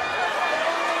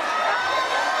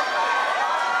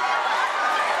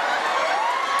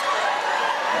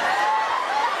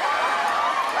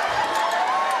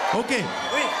 Ok.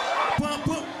 Oui.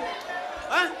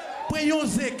 Hein? Point yon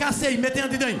zé, cassé, mettez en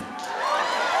dedans.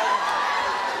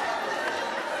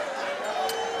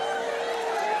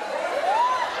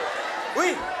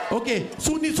 Oui. Ok.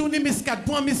 Souni miscade,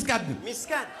 point miscade.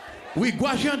 Miscade. Oui,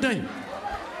 gouache en dedans.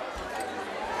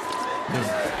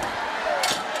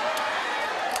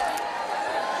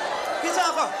 Qui ça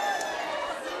encore?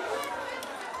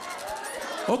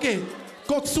 Ok.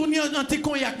 Coq souni un petit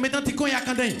cognac, mettez un petit cognac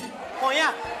en dedans.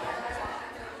 Cognac.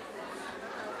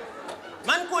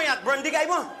 Man cognac, brandy gay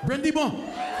bon. Brandy bon.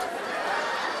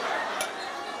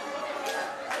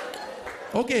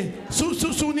 Ok.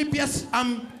 Souni pièce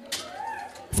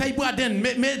feuille boisden,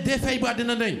 mais des feuilles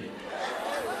boisden en dedans.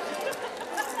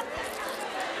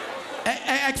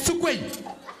 Avec soukway.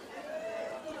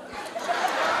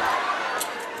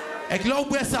 Avec là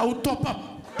où ça au top up.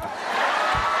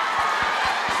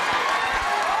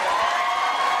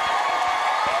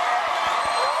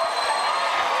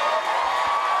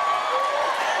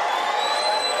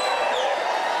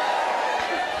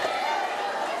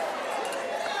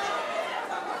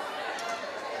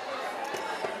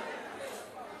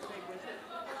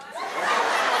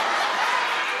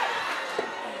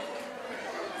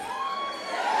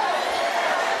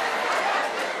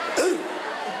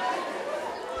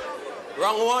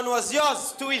 Wrong one was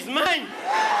yours, two is mine.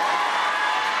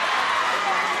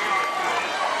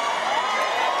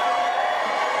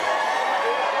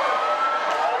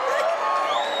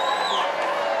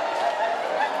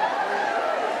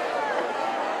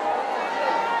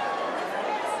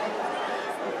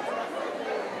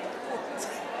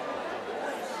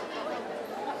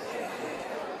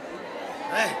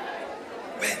 Hey.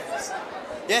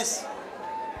 Yes.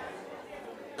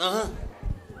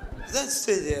 Let's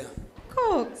stay there.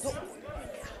 Coaks.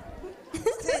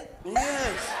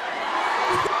 Yes.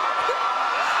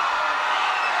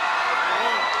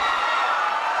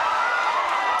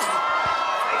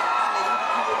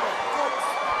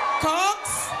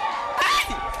 Coaks?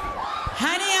 Hey!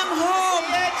 Honey, I'm home.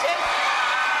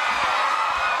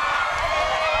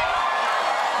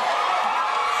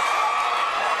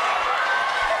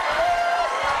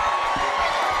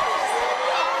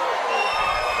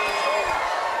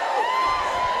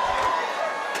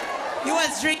 You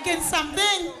was drinking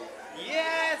something?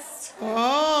 Yes.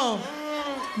 Oh,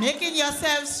 making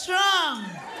yourself strong.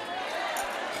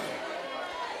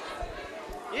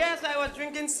 Yes, I was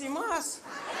drinking Simos.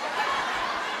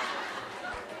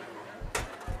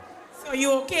 So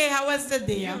you okay? How was the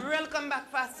day? You welcome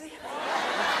back, Passy.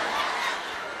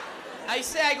 I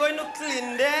say I going to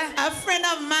clean there. A friend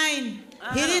of mine,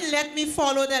 he didn't let me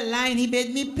follow the line. He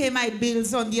made me pay my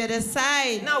bills on the other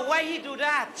side. Now, why he do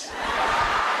that?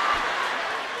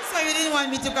 So you didn't want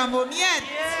me to come home yet?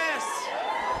 Yes.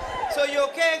 So you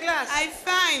okay, Glass? I'm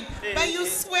fine. But you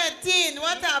sweating.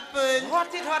 What happened?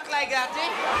 Hot like that,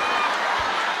 eh?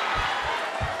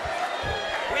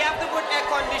 We have to put air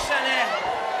conditioner.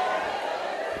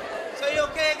 So you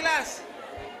okay, Glass?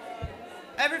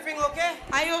 Everything okay?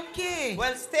 I okay.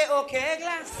 Well, stay okay,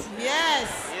 Glass. Yes.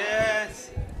 Yes.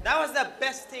 That was the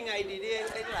best thing I did,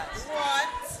 Glass.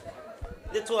 What?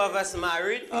 The two of us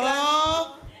married.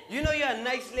 Oh. You know you're a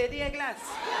nice lady, Glass.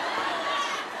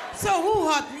 So who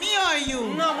hurt me or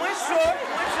you? No, my sure to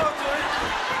it.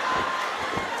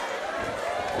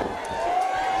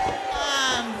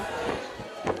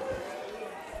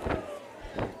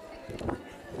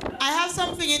 I have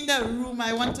something in the room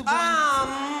I want to go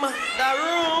the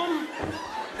room.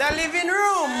 The living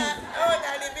room.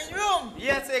 The living room.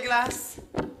 Yes, Glass.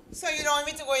 So you don't want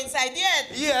me to go inside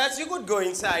yet? Yes, you could go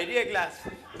inside, Glass.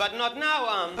 But not now,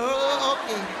 Oh,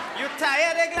 okay. You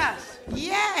tired, Glass?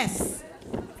 Yes.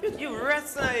 You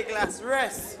rest now, Glass,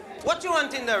 rest. What you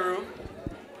want in the room?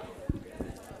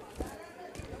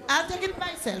 I'll take it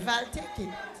myself, I'll take it.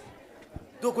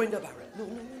 Don't go in the barrel. No.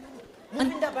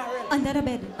 Move in the barrel. Under the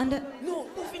bed. No,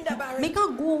 move in the barrel. Make her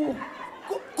go.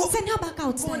 Go. Send her back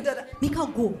outside. Make her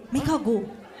go.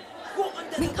 Go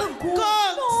under the bank. Coaks.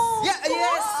 Yeah,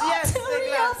 yes, the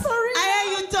glass. I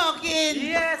hear you talking.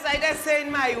 Yes, I just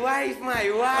saying my wife. My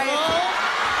wife.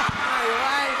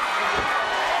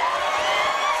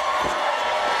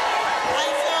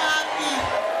 I'm so happy.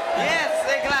 Yes,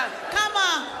 a glass. Come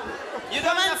on. You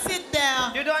Come don't and sit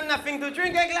there. You don't have nothing to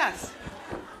drink, a glass.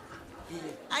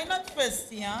 I'm not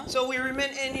thirsty, huh? So we remain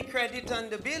any credit on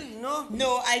the bill? No?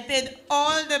 No, I paid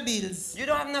all the bills. You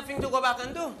don't have nothing to go back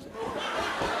and do?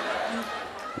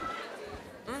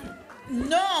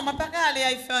 Non, ma pas aller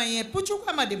à faire rien.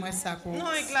 Pourquoi m'a demandé ça? Non,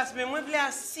 a glace, mais moi, je voulais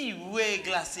assis, ouais,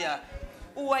 glace,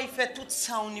 où il fait tout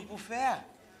ça, on y pour faire.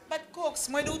 But Coaks,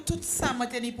 moi, tout ça, moi,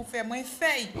 tenu pour faire, moi,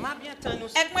 fait. Ma bien, t'en nous.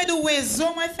 Et moi, de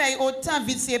raison, moi, fait autant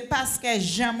vite, c'est parce que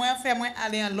j'aime, moi, faire, moi,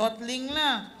 aller en l'autre ligne,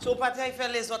 là. So, pas il fait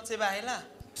les autres, c'est là.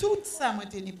 Tout ça, moi,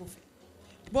 tenu pour faire.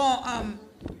 Bon,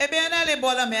 eh bien, on a les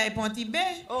bols, mais il ponti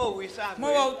bien. Oh, oui, ça.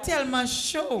 Moi, tellement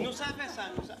chaud. Nous savons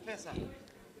faire ça.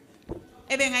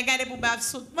 Eh bien, regardez pour bave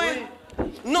soute, moi.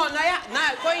 Non,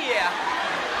 quoi hier?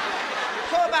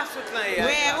 Quoi bave soute là hier?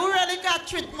 Ouais, who really got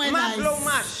treat moi nice?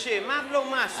 Ma blow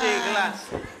marché, glace.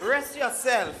 Rest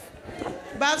yourself.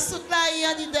 Bave soute là, il y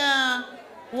a dit dans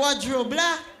wardrobe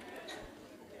là.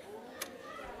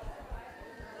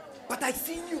 But I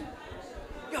seen you.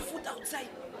 Your foot outside.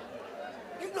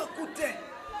 You not good there.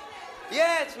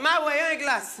 Yes, ma voyant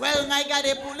glace. Well, I got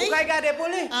a pulley. Vous regardez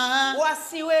pulley?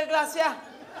 Voici où est glace là.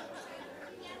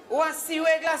 Voici où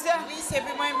est glace là. Oui,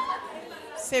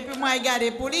 c'est pour moi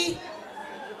garder pulley.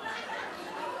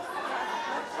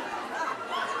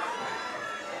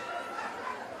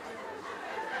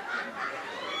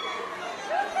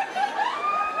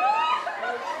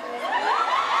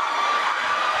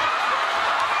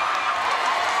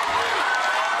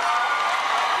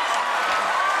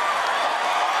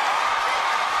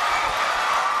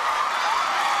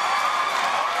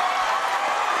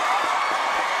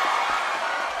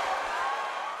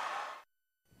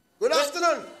 Good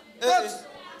afternoon.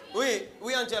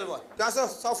 Oui, Angel, what? Casa,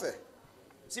 ça fait?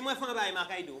 Si moi, je fais un bail,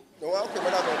 je vais Ok,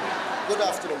 madame. Good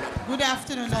afternoon. Good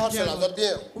afternoon, Ça, Angel. ça va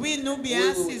bien. Oui, nous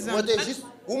bien assis. Moi, t'es juste...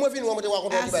 Où me vient, moi, me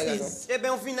raconter un petit bagage. Eh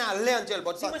bien, on finit à aller, Angel,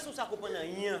 but si moi, je ça comprends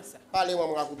rien, ça. Allez, moi,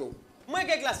 me raconter. Moi,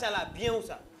 je glace là, bien ou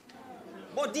ça?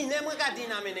 Bon, dîner, moi, je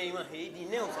dîner, mais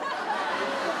dîner ou ça?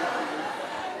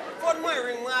 For my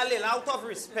ring, out of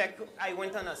respect, I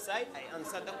went on a side, I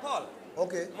answered the call.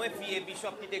 Okay. My fille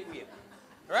bishop qui découille.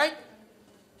 Right?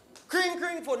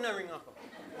 Cring, for no ring encore.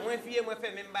 Moi fille, moi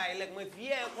fait même bail, like moi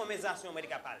fille en conversation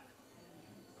médicale.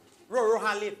 Roro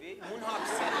halepe, moun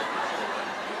upset.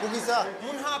 Pour qui ça?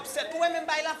 Moun upset. Ouais même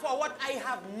bail là for what I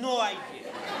have no idea.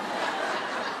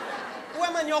 Ouais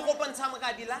man yo comprendre ça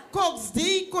m'a dit là? Coaks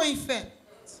dit quoi il fait?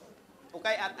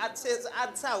 Okay, add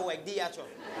ça avec dit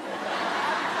actually.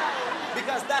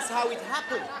 Because that's how it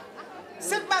happened.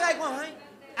 Cette bagay kon hein?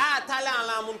 Ah, talent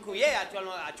là moun kouye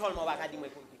actuellement ba ka di moi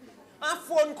kouye. Un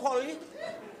phone call li.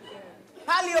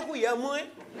 Parle yo kouye moi.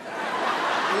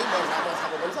 Oui,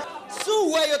 bon, ça.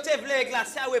 Sou ouais yo te vle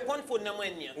glace a répondre phone nan moi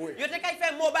ni. Yo te kay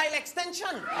faire mobile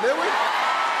extension. Mais oui.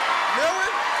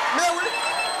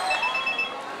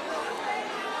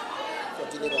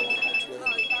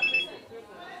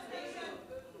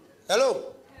 Hello?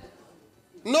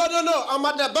 No, I'm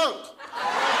at the bank.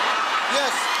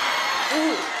 Yes.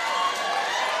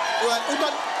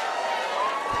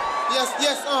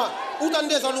 Yes. Où t'en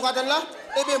des en locaten là?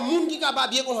 Eh bien, moun qui ka ba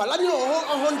bien kon là, 100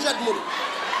 moun.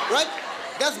 Right?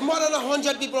 There's more than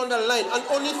 100 people on the line and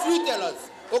only 3 tellers.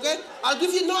 Okay? I'll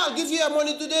give you your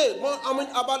money today. I mean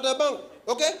about the bank.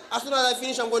 Okay? As soon as I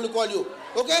finish, I'm going to call you.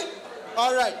 Okay?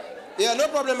 All right. Yeah, no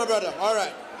problem, my brother. All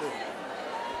right.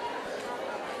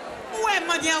 Ouais,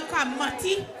 m'a dit encore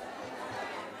mati.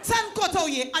 San koto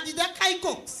ye, a dit de kay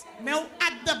Coaks. Mais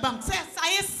at the bank. Ça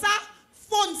y est ça,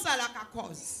 phone ça la ka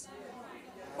cause.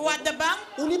 Ou at the bank?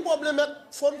 Ou ni problème avec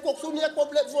phone Coaks, ou ni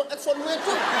problème avec phone moi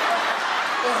tout.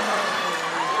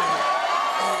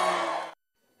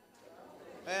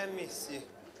 Monsieur.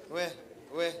 Ouais.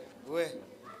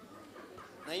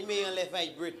 Na y me enlève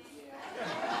vibrate.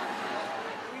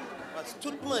 Parce que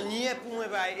toute manière pour moi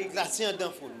va glacer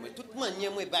dans fond. Mais toute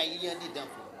manière moi va y en dedans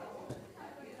fond.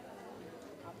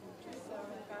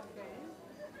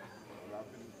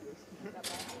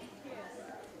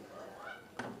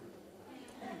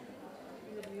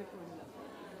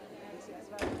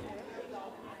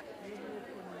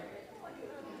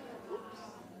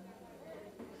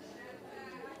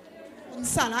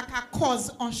 Ça la ka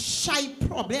cause un shy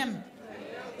problème.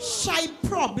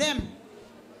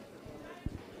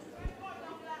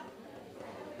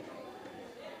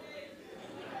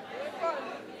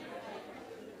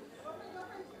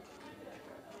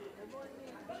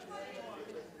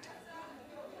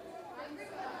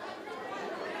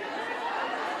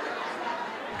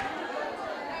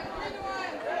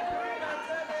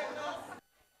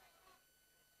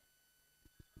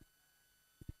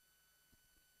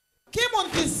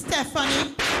 Mrs.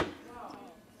 Stephanie.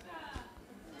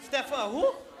 Stefan who?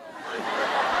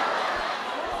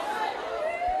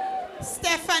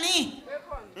 Stephanie.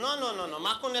 Non.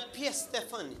 Ma connaît Pierre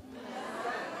Stephanie.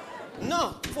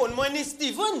 Non, phone moi ni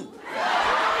Steven. Phone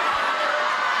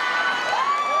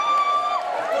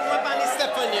moi pas ni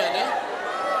Stephanie, hein?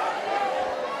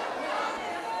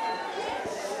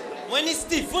 Moi ni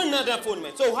Steven dans le phone moi.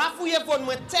 So how fouille phone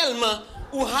moi tellement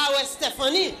ou how is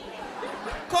Stephanie?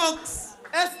 Coaks.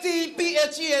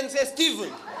 S-T-P-H-E-N c'est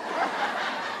Steven.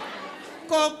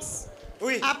 Coaks.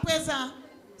 Oui. À présent,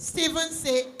 Steven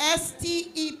c'est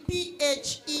S-T-E-P-H-E-N-I-E.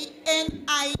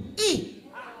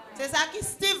 C'est ça qui est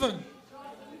Steven.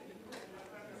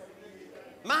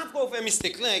 Je vais faire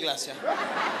mistake là, Glacia.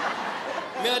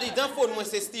 Mais on dit dans le phone, moi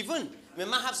c'est Steven. Mais je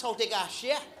vais sauter à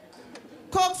acheter.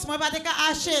 Cox, moi pas te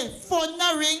acheter. Phone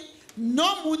na ring,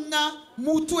 non mouna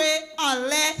moutoué en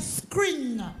l'air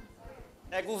screen.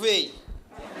 Et vous veillez.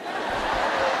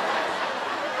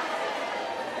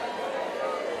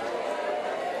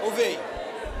 Vous veillez.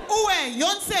 Ouais,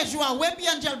 yon se joua, ouais, puis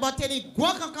Angel Boteli,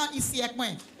 gwa kankan ici avec moi.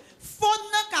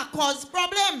 Phone na ka cause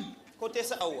problem. Côté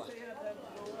ça,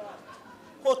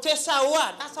 Côté ça,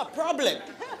 that's a problem.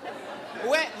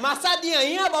 Ouais, ma sa dit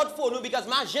rien about phone because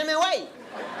ma jamais ouais.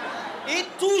 Il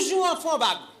toujours en fond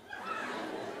bag.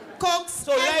 Cox.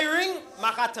 So let ring,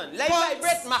 makatan. Let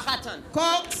vibrate, makatan.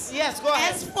 Cox. Yes, go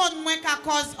ahead. Est phone moi ka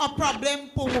cause a problem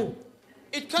pour vous?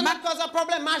 It cannot cause a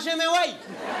problem, ma jamais ouais.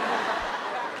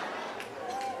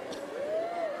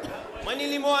 Moi ni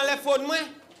limo enlève phone moi.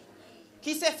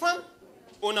 Qui c'est femme?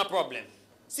 On a problème.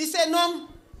 Si c'est homme,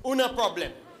 on a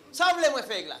problème. Ça vous voulez moi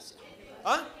faire glace?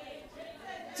 Hein?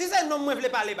 Si c'est un homme, moi je veux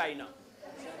parler bail non.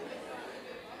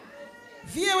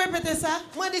 Viens répéter ça.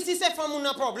 Moi dis si c'est femme on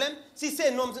a problème, si c'est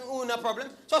un homme on a problème.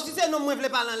 So si c'est un homme moi je veux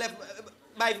parler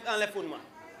enlève pour moi.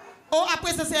 Oh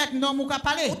après ça c'est avec nom ou ka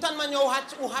parler. Autant de manière ou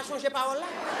a changé parole là.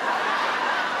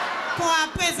 Quand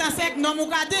après ça c'est avec nom ou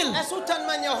ka dire. Est-ce autant de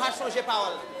manière ou a changé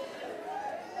parole là?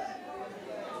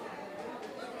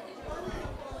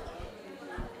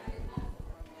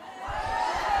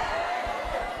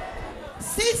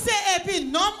 Si c'est et puis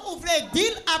nom ou vle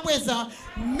deal à présent,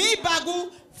 mi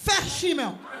bagou fait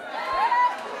chimon.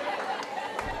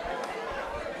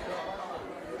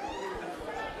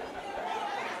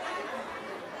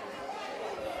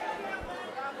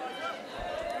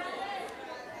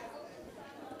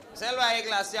 C'est loi avec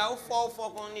glace, ou faut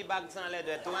qu'on y bague sans les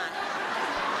deux toi.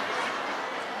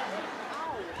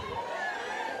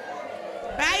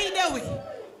 By the way,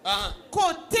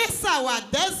 Kote Sawa,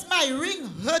 does my ring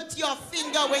hurt your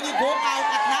finger when you go out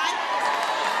at night?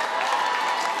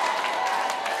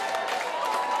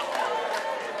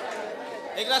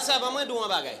 Et grâce à moi, je vais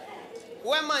bagay.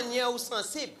 Ouais, manière ou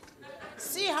sensible.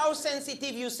 See how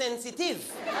sensitive you sensitive.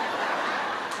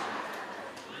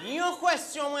 Yon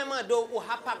question moi mando ou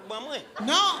hapak ban moi.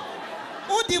 Non.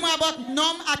 Ou dis-moi about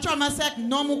nom actuellement c'est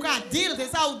nom ou ka deal,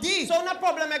 c'est ça ou dit. So on a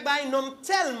problème avec bay nom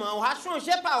tellement ou a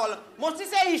changé parole. Moi si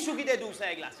c'est issue qui te dou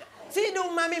ça glace. Si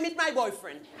dou mami meet my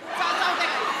boyfriend.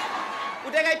 Ou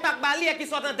te gay pak bali qui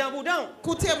sort en boudon.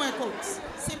 Écoutez-moi Coaks.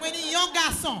 Si moi dis yon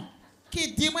garçon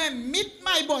qui dit moi meet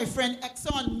my boyfriend avec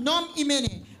son nom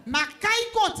imene. Ma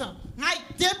kay content, hay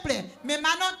déplaît, mais ma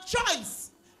non choice.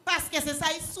 Parce que c'est ça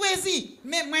il choisi,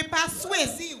 mais moi pas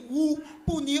choisi ou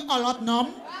pour ni un autre nom.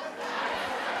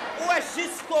 Ouais,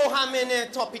 jusqu'au ramener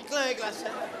topic là, glace.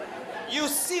 You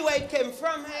see where it came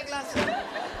from, hey, glace.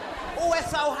 Où est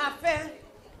ça ou a fait?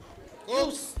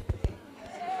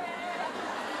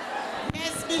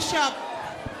 Yes, Bishop.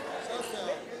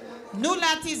 Nous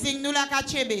la teasing, nous la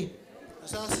kachebe.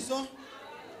 C'est assise?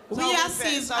 Oui,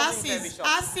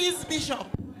 assise, Bishop.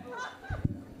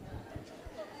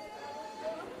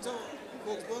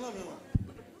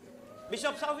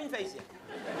 Bishop, how you face it?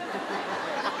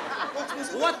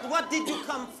 What did you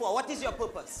come for? What is your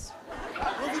purpose?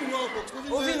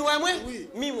 Oui.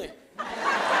 Me.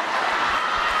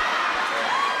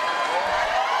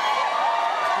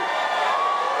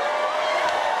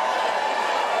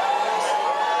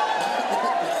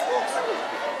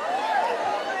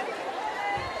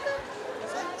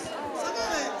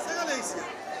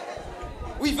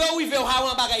 We veut how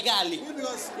on bagay gali.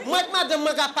 Moi madame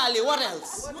m'a parler, what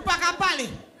else? Nous pas ka parler.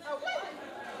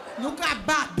 Nous ka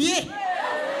babie.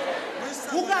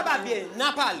 Vous ka babie,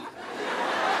 n'a parler.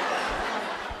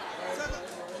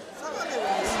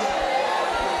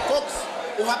 Coaks,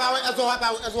 on va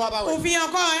pas. On vit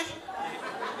encore, hein?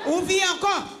 On vit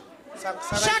encore.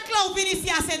 Chaque là on vient ici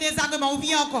à ces désagréments, on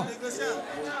vit encore.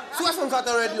 Soit son fait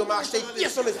radio, m'a acheté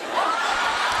pièce sur mes.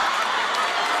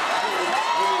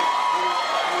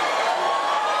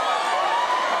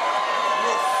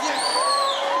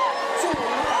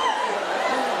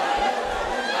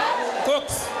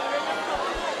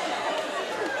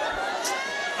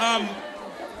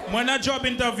 Moi, un job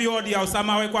interview au dia, ça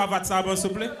m'a quoi WhatsApp, s'il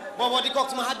vous plaît? Bon, dit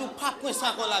Cox, m'a dit pas point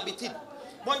ça qu'on l'habitude.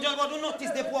 Bon, je vous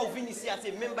notice des fois où venir ici,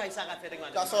 c'est même pas ça qu'a fait.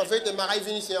 T'as sauvé de marais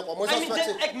venir ici encore. Moi, j'en suis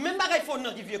même pas il faut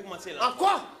non qui vient commencer là.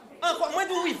 Encore? Encore, moi,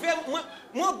 oui,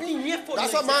 moi, oublié faut.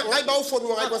 That's what man, right now, phone,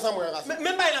 right now, somewhere.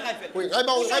 Même pas il a fait. Oui, right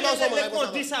now, somewhere.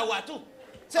 On dit ça, tout.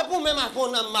 C'est pour même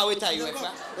apprendre à m'arrêter, you ça.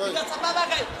 Parce que ça va pas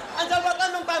gagner. On ne va pas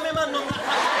même pas même un nom.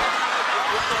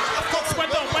 Cox,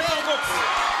 pardon, Cox.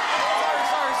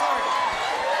 Sorry.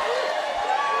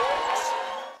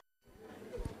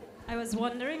 I was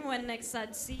wondering when next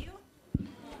I'd see you.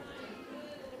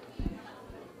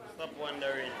 Stop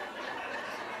wondering.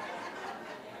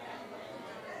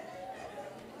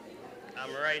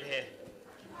 I'm right here.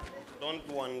 Don't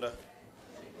wonder.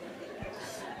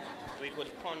 We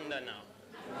could ponder now.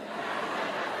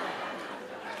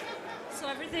 So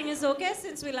everything is okay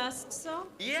since we last saw?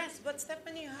 Yes, but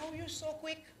Stephanie, how are you so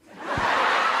quick?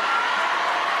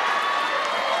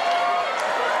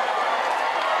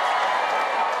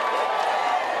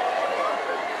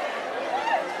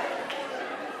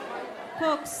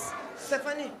 Coaks.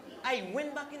 Stephanie, I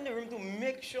went back in the room to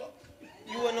make sure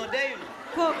you were not there, you know.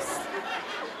 Coaks,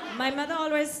 my mother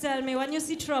always tell me, when you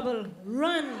see trouble,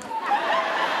 run.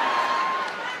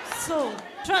 So,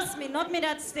 trust me, not me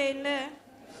that staying there.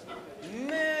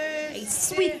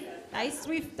 I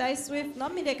swift,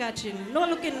 not me they catching, no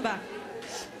looking back.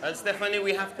 Well, Stephanie,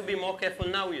 we have to be more careful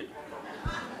now, you know.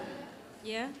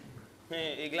 Yeah?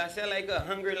 Hey, a glacier like a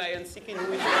hungry lion seeking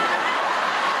who is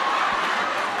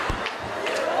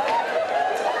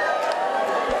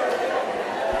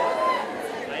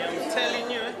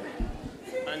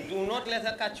do not let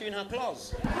her catch you in her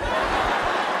claws.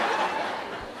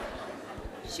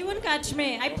 She won't catch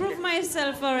me. I proved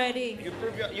myself already.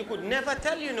 You could never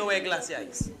tell you know where Glacia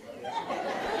is.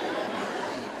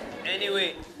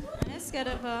 Anyway. I'm scared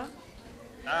of her.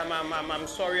 I'm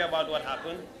sorry about what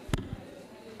happened.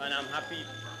 And I'm happy.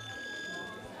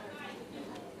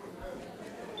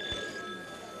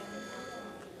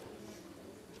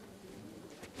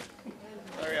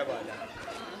 Sorry about that.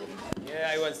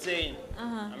 Yeah, I was saying,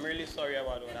 I'm really sorry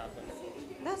about what happened.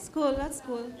 That's cool.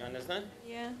 You understand?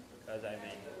 Yeah. Because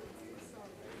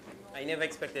I never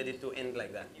expected it to end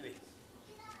like that. Anyway,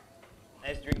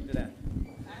 let's drink to that.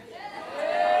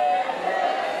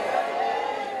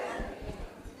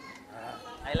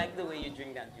 I like the way you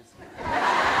drink that juice.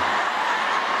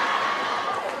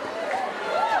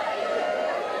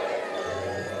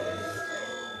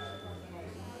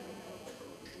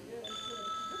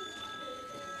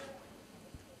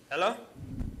 Hello?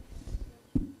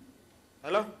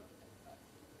 Hello?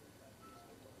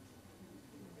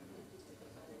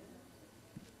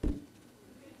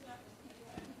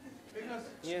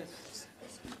 Yes.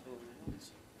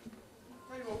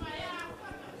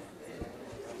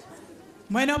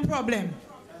 Moi, no problem.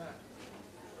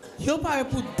 Yo pa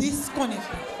pour disconnect.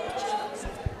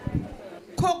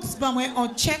 Coaks ba moi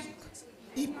on check.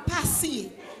 Il passe.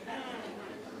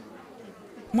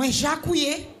 Moi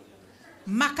jacouye.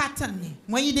 Makatane.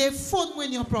 Moi il des phone moi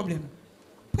un problème.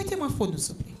 Prêtez-moi phone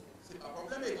s'il vous plaît. C'est pas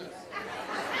problème.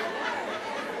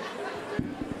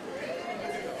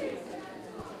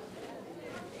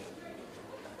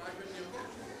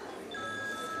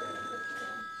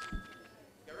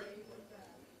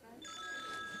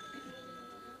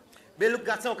 Mais look,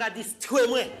 garçon, qu'a destroy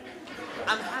moi.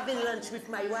 I'm having lunch with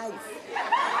my wife.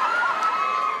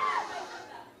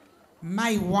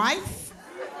 My wife?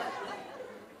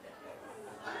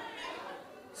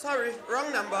 Sorry,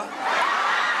 wrong number.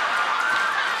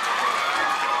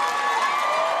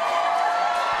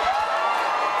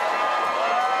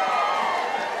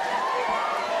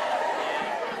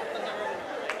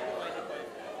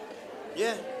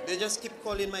 Yeah, they just keep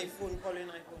calling my phone.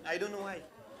 I don't know why.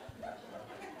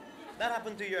 That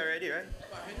happened to you already, right?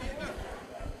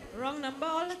 Wrong number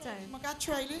all the time. I got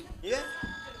tried it. Yeah.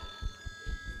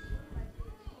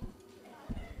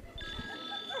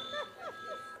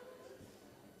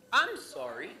 I'm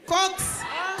sorry. Coaks.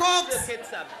 The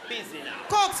kids are busy now.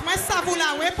 Coaks, my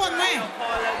savula, weapon me. I'll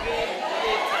call again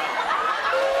later.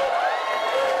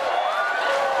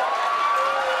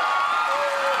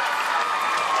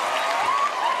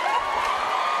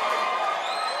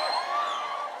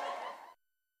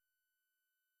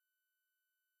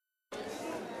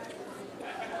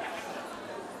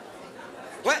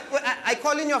 I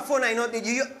call in your phone, I know.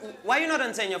 Why are you not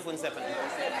answering your phone, Stephanie?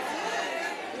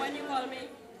 When you call me.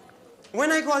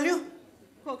 When I call you?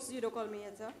 Coaks, you don't call me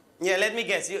yet, sir? Yeah, let me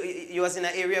guess. You was in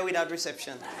an area without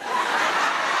reception.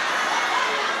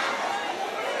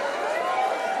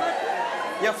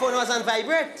 Your phone was on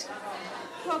vibrate?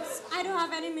 Coaks, I don't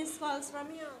have any missed calls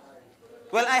from you.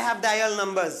 Well, I have dial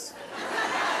numbers.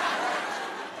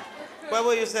 Where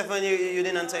were you, Stefan? You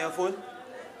didn't answer your phone?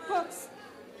 Coaks,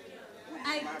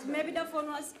 maybe the phone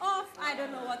was off. I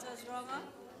don't know what was wrong.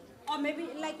 Or maybe,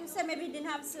 like you said, maybe it didn't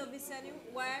have service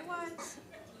anywhere I was.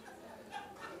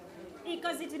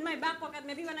 Because it's in my back pocket.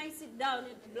 Maybe when I sit down,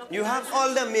 it blocks. You have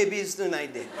all the maybes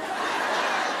tonight then.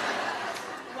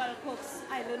 Well, Coaks,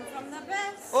 I learned from the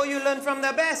best. Oh, you learn from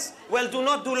the best? Well, do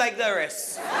not do like the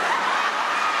rest.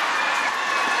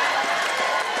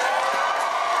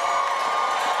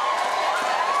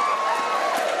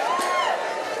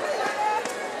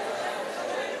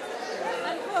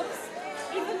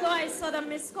 I saw the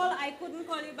missed call, I couldn't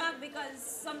call you back because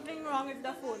something wrong with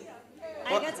the phone.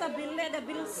 What? I get a bill there, the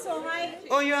bill's so high.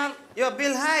 Oh, you have your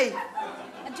bill high?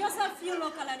 Just a few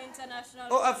local and international.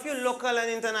 Oh, a few local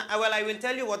and international. Well, I will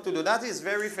tell you what to do. That is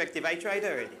very effective. I tried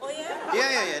already. Oh,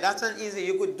 yeah? Yeah. That's an easy.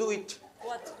 You could do it.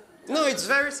 What? No, it's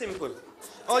very simple.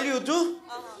 All you do,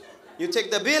 you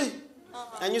take the bill,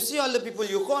 and you see all the people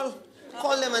you call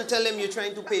them and tell them you're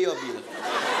trying to pay your bill.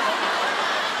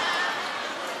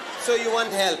 So you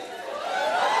want help.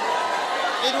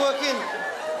 It working.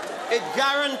 It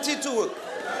guaranteed to work.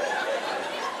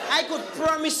 I could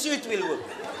promise you it will work.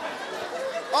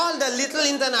 All the little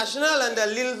international and the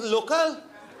little local,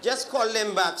 just call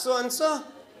them back. So and so.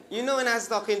 You know when I was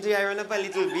talking to you, I run up a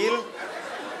little bill.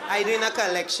 I doing a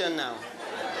collection now.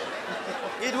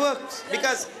 It works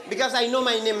because I know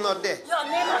my name not there. Your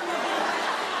name not there.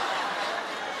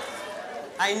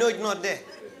 I know it's not there.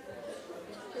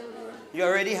 You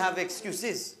already have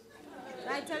excuses.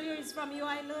 I tell you, it's from you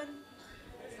I learned.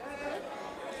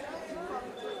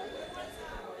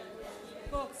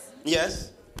 Coaks.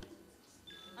 Yes?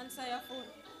 Answer your phone.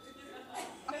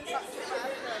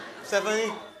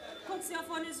 Stephanie? Coaks, your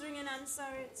phone is ringing, answer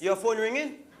it. Your phone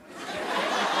ringing?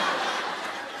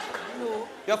 No.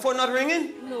 Your phone not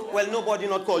ringing? No. Well, nobody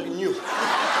not calling you.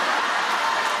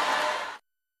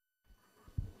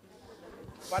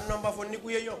 What number for Niku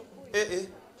yo? Eh.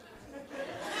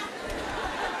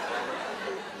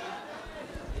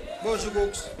 Bonjour,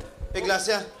 Coaks. Et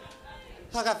Glacia,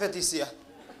 ça qu'a fait ici?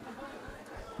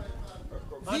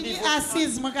 Vini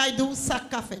assise, moi kay do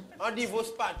sac café. En divorce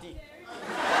party.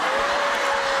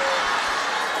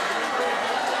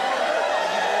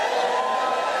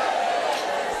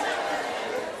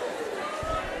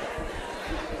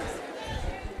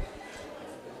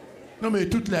 Non, mais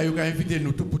tout là, vous avez invité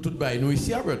nous tout pour tout bail, nous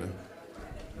ici, brother.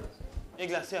 Et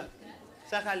Glacia,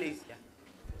 ça qu'a ici?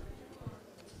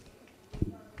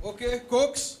 Okay,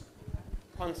 Coaks.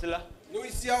 Councillor. Nous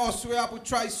ici à Oswea pour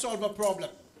try solve a problem.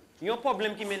 Yon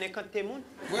problème qui mène quand t'es moun?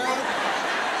 Well,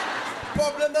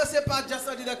 problem là c'est pas juste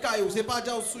dans le Caillou, c'est pas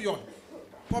juste au Souyon.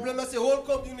 Problem là c'est whole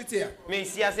community. Mais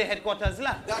ici à ces headquarters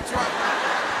là. That's right.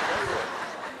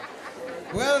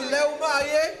 Well, les ou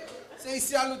mariés, c'est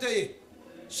ici à nous tailler.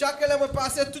 Chaque année, je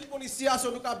passe tout le monde ici à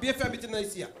nous avons bien fait maintenant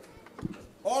ici.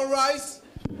 All rise.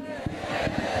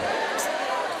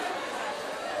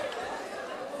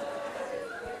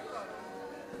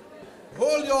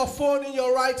 Hold your phone in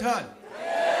your right hand.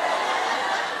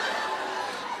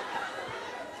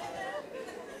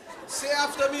 Say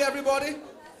after me, everybody.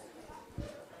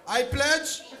 I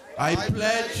pledge. I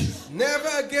pledge. Never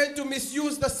again to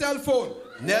misuse the cell phone.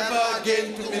 Never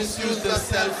again to misuse the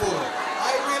cell phone.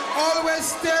 I will always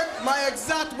state my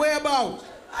exact whereabouts.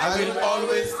 I will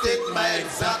always state my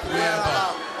exact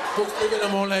whereabouts.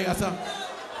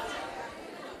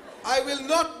 I will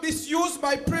not misuse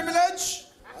my privilege.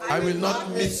 I will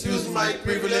not misuse my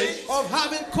privilege of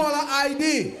having caller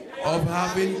ID. Of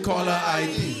having caller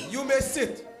ID. You may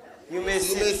sit. You may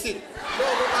sit. No,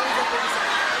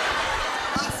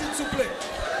 s'il vous plaît.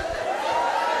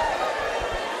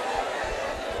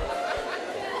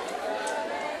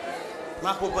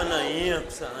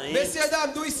 Messieurs,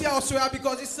 dames, do ici à Australia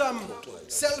because it's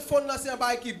cell phone là c'est un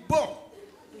bail qui bon.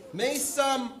 Mais c'est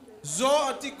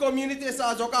anti-community ça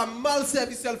a mal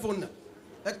servi cell phone là.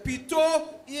 Et plutôt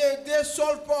il y a des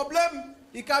solve problème,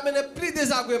 il y a plus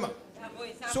désagrément.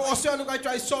 So Australia nous va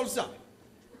try solve ça.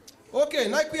 OK,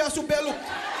 now we are sous Belou.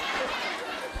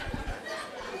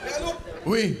 Belou?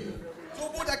 Oui. Tu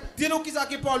peux dire qui ça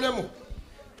qui problème?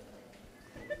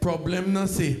 Problème non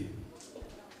c'est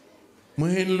moi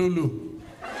un loulou.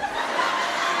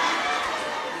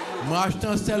 Moi achète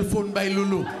un cell phone by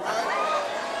loulou.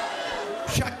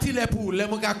 Chaque télé pour les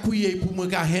moi couiller pour moi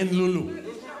hen loulou.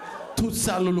 Tout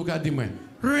ça loulou ka dit moi.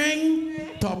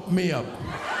 Ring, top me up.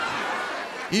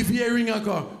 If you ring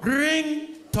encore, ring,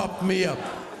 top me up.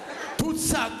 Tout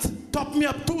ça, top me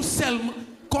up, tout seul,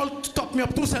 call top me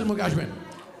up, tout seul, mon gars,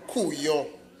 couillon.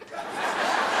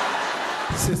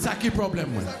 C'est ça qui est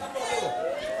problème.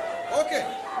 Ok.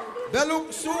 Belou,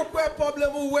 si vous avez un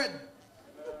problème ou ouais,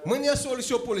 moi j'ai une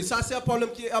solution pour lui. Ça c'est un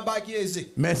problème qui est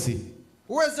aisé. Merci.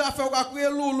 Où est-ce que vous avez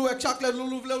loulou avec chaque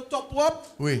loulou le top propre?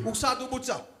 Oui. Ou ça tout bout de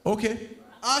ça? Ok.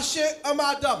 Achetez un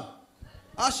madame.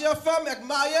 Achetez une femme avec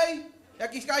mariée et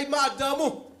qui est madame.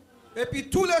 Et puis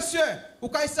tous les soirs, vous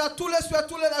avez ça tous les soirs,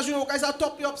 tous les jours, vous avez ça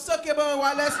top up, sans que vous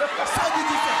wireless, sans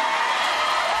difficulté.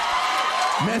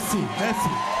 Merci, merci.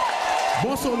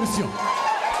 Bonne solution.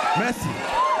 Merci.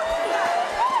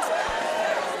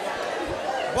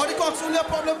 Body Coaks, vous avez un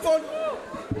problème phone?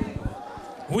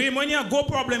 Oui, moi, il y a un gros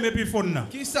problème et puis phone.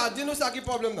 Qui ça? Dis-nous ça qui est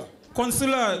problème là.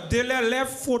 Consulat, de la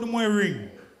left phone moi ring.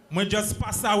 Moi just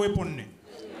passe à répondre.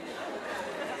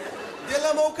 De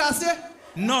la mot cassé?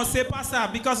 Non, c'est pas ça.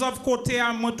 Because of côté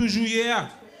à moi toujours hier.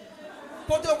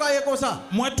 Côté au cas comme ça?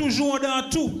 Moi toujours dans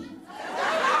tout.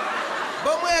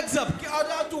 Bon exemple, qui a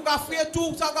dans tout, qui a fait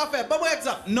tout, ça qu'a fait. Bon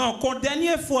exemple. Non, quand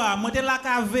dernière fois, moi de la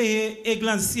cave et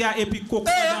glacia et puis Coaks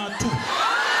dans tout.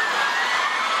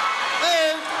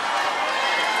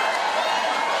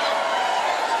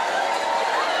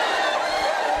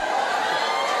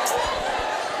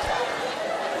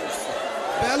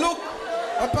 Belou,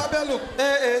 pas Belou.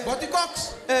 Body Coaks.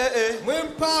 Moi je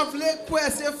pas vle quoi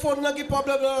c'est phone là qui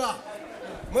problème là.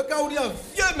 Moi quand on dit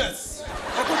vieux mess.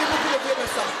 On connaît beaucoup de vieux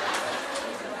mess ça.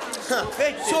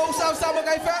 So vous savez ça moi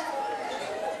qu'à faire?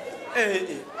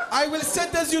 I will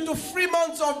sentence you to 3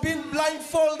 months of being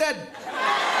blindfolded.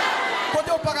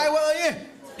 Côté au pareil rien.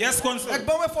 Yes, consul. Avec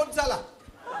bon phone ça là.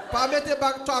 Pas mettre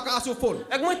back toi à sur phone.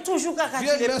 Avec moi toujours qu'à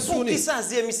calculer pour qui ça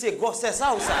c'est monsieur gosse c'est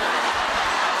ça ou ça?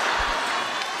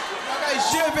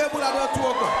 Je vais vous la donner tout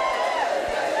encore.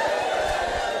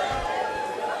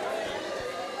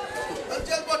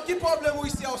 Quel problème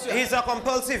ici aussi? He's a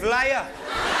compulsive liar.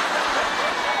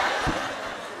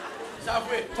 Ça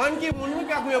fait. Fan qui vous nous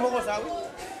capouille mon ça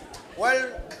oui.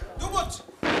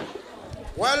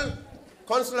 Well,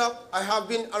 Counselor, I have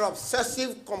been an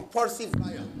obsessive, compulsive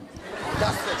liar.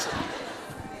 That's the truth.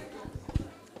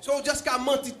 So just qu'à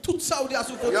mentir tout ça ou dire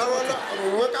sur votre.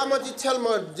 Moi qu'à mentir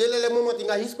tellement, dès le moment où il y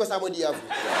a risque ça me dit à vous.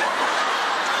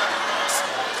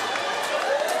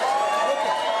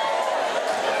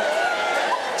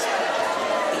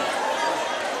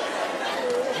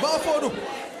 Bon pour nous.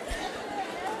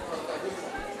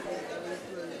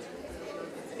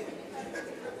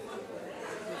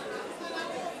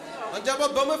 On dit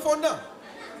bon me fond là.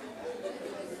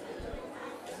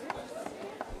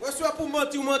 Ouais soit pour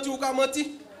mentir ou qu'à mentir.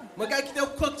 Moi quand quitter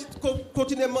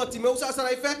continuer mentir mais où ça va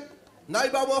faire? N'a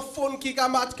pas mon phone qui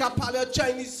parle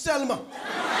Chinese seulement.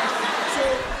 So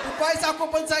vous pas ça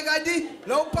comprendre ça qu'a dit?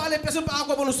 Là on parle personne pas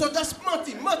comprendre so just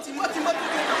mentir.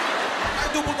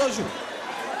 Ai do pour toujours.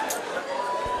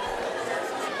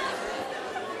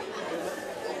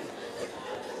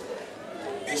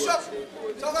 Bishop,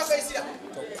 ça va faire ici.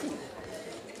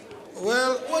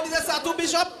 Well, on dit ça tout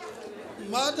Bishop?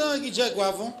 Madame qui j'ai quoi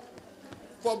avant?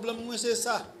 Problème moi c'est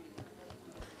ça.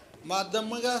 Madame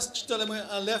moi tu te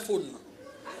en l'air phone.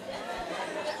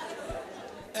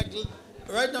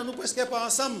 Right now nous presque pas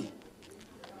ensemble.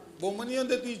 Bon moi on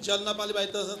depuis j'all n'a parlé de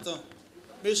temps en temps.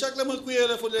 Mais chaque fois que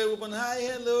je faut répondre hi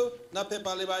hello, n'a pas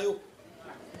parlé ba yo.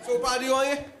 Faut pas dire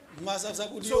rien. Ma ça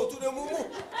pour dire. Tout le monde.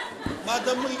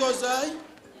 Madame moi qui ça.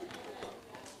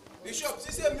 Bishop,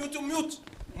 si c'est mute to mute.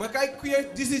 Moi quand crier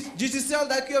digital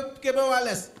d'accord que ben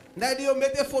wireless. N'a dit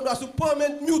mettez photo sur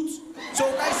permanent mute. So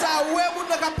quand ça ouais moun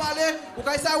n'a parler, ou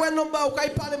quand ça ouais number ou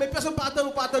quand parler mais personne pas attendre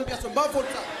ou pas attendre personne. Bon faut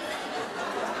ça.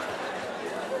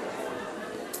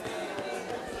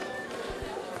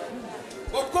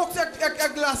 Bon Coaks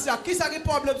avec glacia, qui ça qui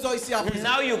problème ça ici après?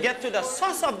 Now you get to the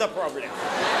source of the problem.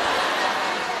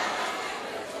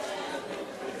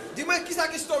 Dis-moi qui ça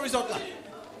qui story ça là?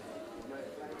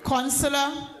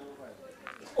 Counselor,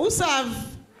 vous savez,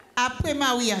 après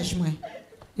mariage,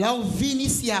 là, on vient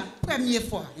ici la première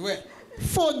fois. Oui.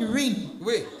 Phone ring.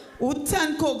 Oui. Ou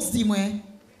ten Coaks dit moi,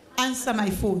 answer my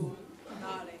phone.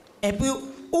 Et puis,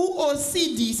 ou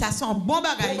aussi dit, ça sont bon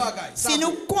bagaille. Si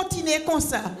nous continuons comme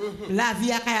ça, la vie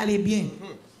va aller bien.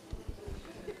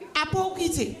 Après,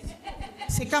 quitter.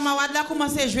 C'est camarades là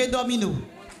commencent à jouer domino.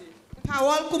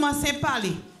 Parole commence à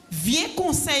parler. Viens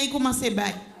conseil commence à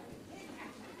bailler.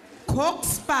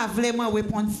 Coaks pas vraiment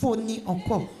répondre phone ni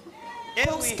encore.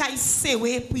 Coaks kay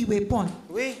sewe puis répondre.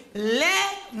 Oui. Les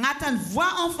n'attend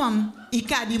voix enfant, il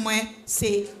a dit moi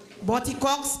c'est Body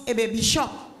Coaks et Bishop.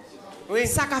 Oui.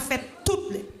 Ça a fait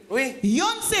tout les. Oui.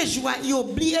 Yon se joie, il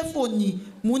oublie phone ni.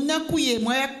 Mon nan kouye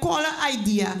moi call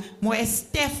idea, moi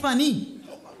Stephanie.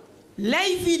 Là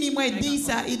il vini moi dit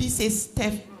ça, il dit c'est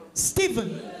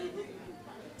Steven.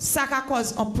 ça a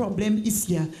cause un problème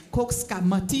ici. Coaks a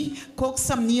menti, Coaks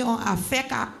a mis en affaire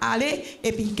à aller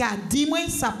et puis il a dit moi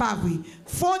ça pas vrai.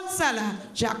 Faute ça là,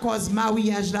 j'ai cause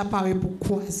mariage là pareil pour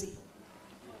croiser.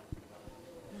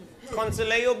 Quand tu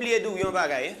as oublié d'où yon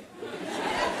bagay,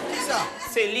 Qui ça?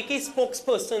 c'est lui qui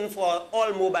spokesperson for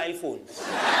all mobile phones.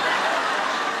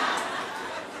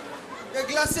 Et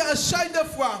glacé un chai de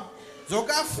fois. Ils ont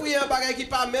fouillé un bagage qui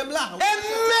pas même là.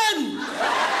 Amen!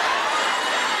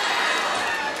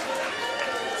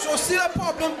 So si le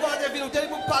problème pour aller venir,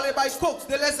 vous parlez by Coaks,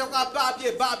 de laisser un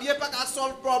barbier pas qu'à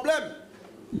solve le problème.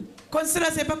 Comme cela,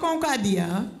 c'est pas qu'on a dit,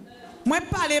 hein? Moi,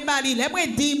 parler bali, moi,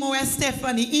 dis moi,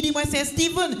 Stephanie, il dit moi, c'est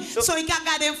Steven. So, il a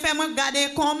gardé, fait moi, garder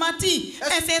comment dit.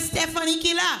 Et c'est Stephanie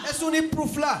qui l'a. Est-ce qu'on est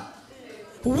proof là?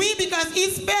 Oui, because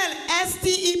il spell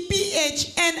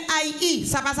S-T-E-P-H-N-I-E.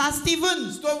 Ça passe à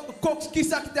Steven. Coaks qui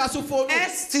ça qui t'a sous phone?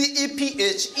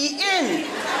 S-T-E-P-H-E-N.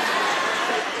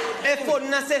 Et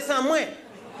phone, c'est sans moi.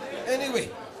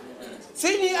 Anyway.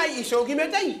 C'est une Aïcha qui met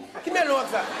l'autre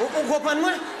ça. Vous comprenez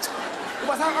moi? Vous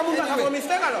passez à mon faire un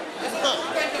mystère alors?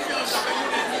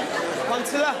 Comme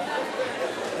cela,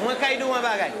 moi, quand je dois un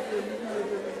bagage.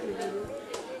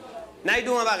 Je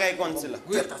dois un bagage comme cela.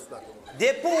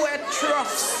 Depuis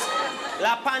trust,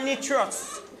 la panique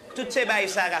trust, tout ces bagages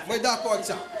ça. Moi d'accord avec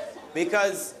ça.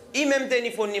 Because, il même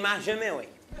téléphone, il m'a jamais, oui.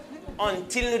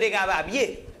 Until nous dégageons bien,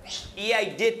 il a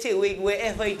été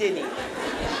wherever il était.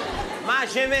 Ma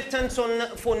jamais tant son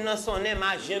phone sonné,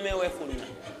 ma jamais ouais phone.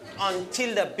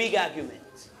 Until the big argument.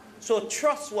 So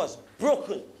trust was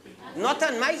broken. Not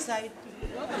on my side.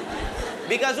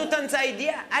 Because utan sa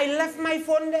idea, I left my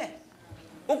phone there.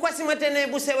 Pourquoi si maintenant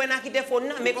vous savez na quitter phone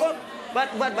na mais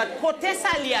but côté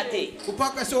saliate.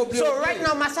 So right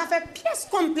now, ma ça fait pièce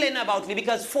complain about it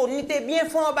because phone était bien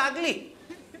fond en bagli.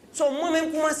 So moi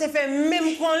même commence à faire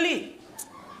même qu'on lit.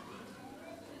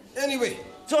 Anyway.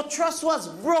 So trust was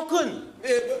broken.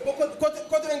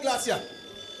 Côté un glacier.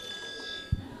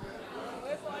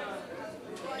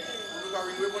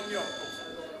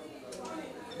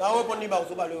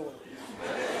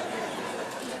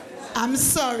 I'm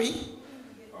sorry.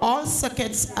 All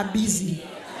circuits are busy.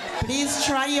 Please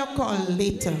try your call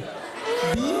later.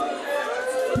 Beep,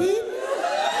 beep, beep.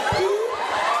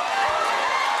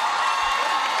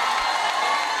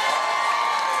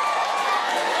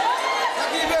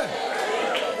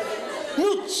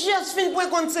 Nous just fin pour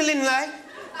contre Céline là.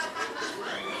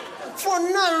 For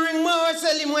no ring moi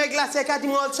Céline moi glacé car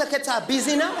moi all circuits are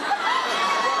busy now.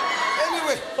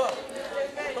 Anyway.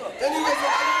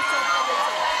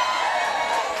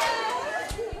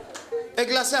 Et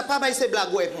glacé pas bailler ces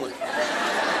blagues avec moi.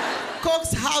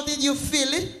 Coaks, how did you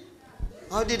feel it?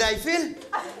 How did I feel?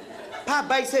 Pas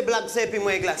bailler ces blagues c'est puis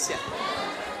moi glacé.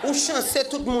 Ou chancer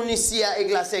tout le monde ici à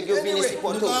glacé qui vient ici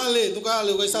pour tout. Nous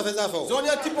allons, ça fait ça fort. Zone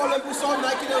un petit problème pour solve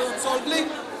là qui ne solve.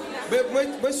 Mais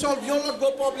moi solve un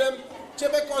autre problème. Tu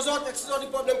veux cause autre extension du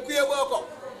problème qui est encore.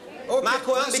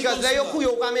 Marco, because là yo couille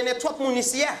on amener tout le monde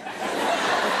ici.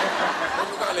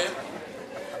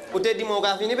 Ou te dit mon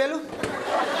gars venir bello?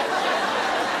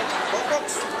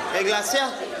 Et glacier,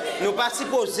 nous pas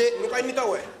supposé nous pas imiter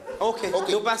ouais. OK.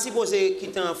 Nous pas supposé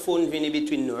quitter un phone venir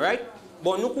between nous, right?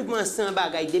 Bon, nous commençons un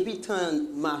bagage depuis tant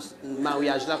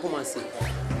mariage là commencé.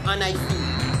 And I feel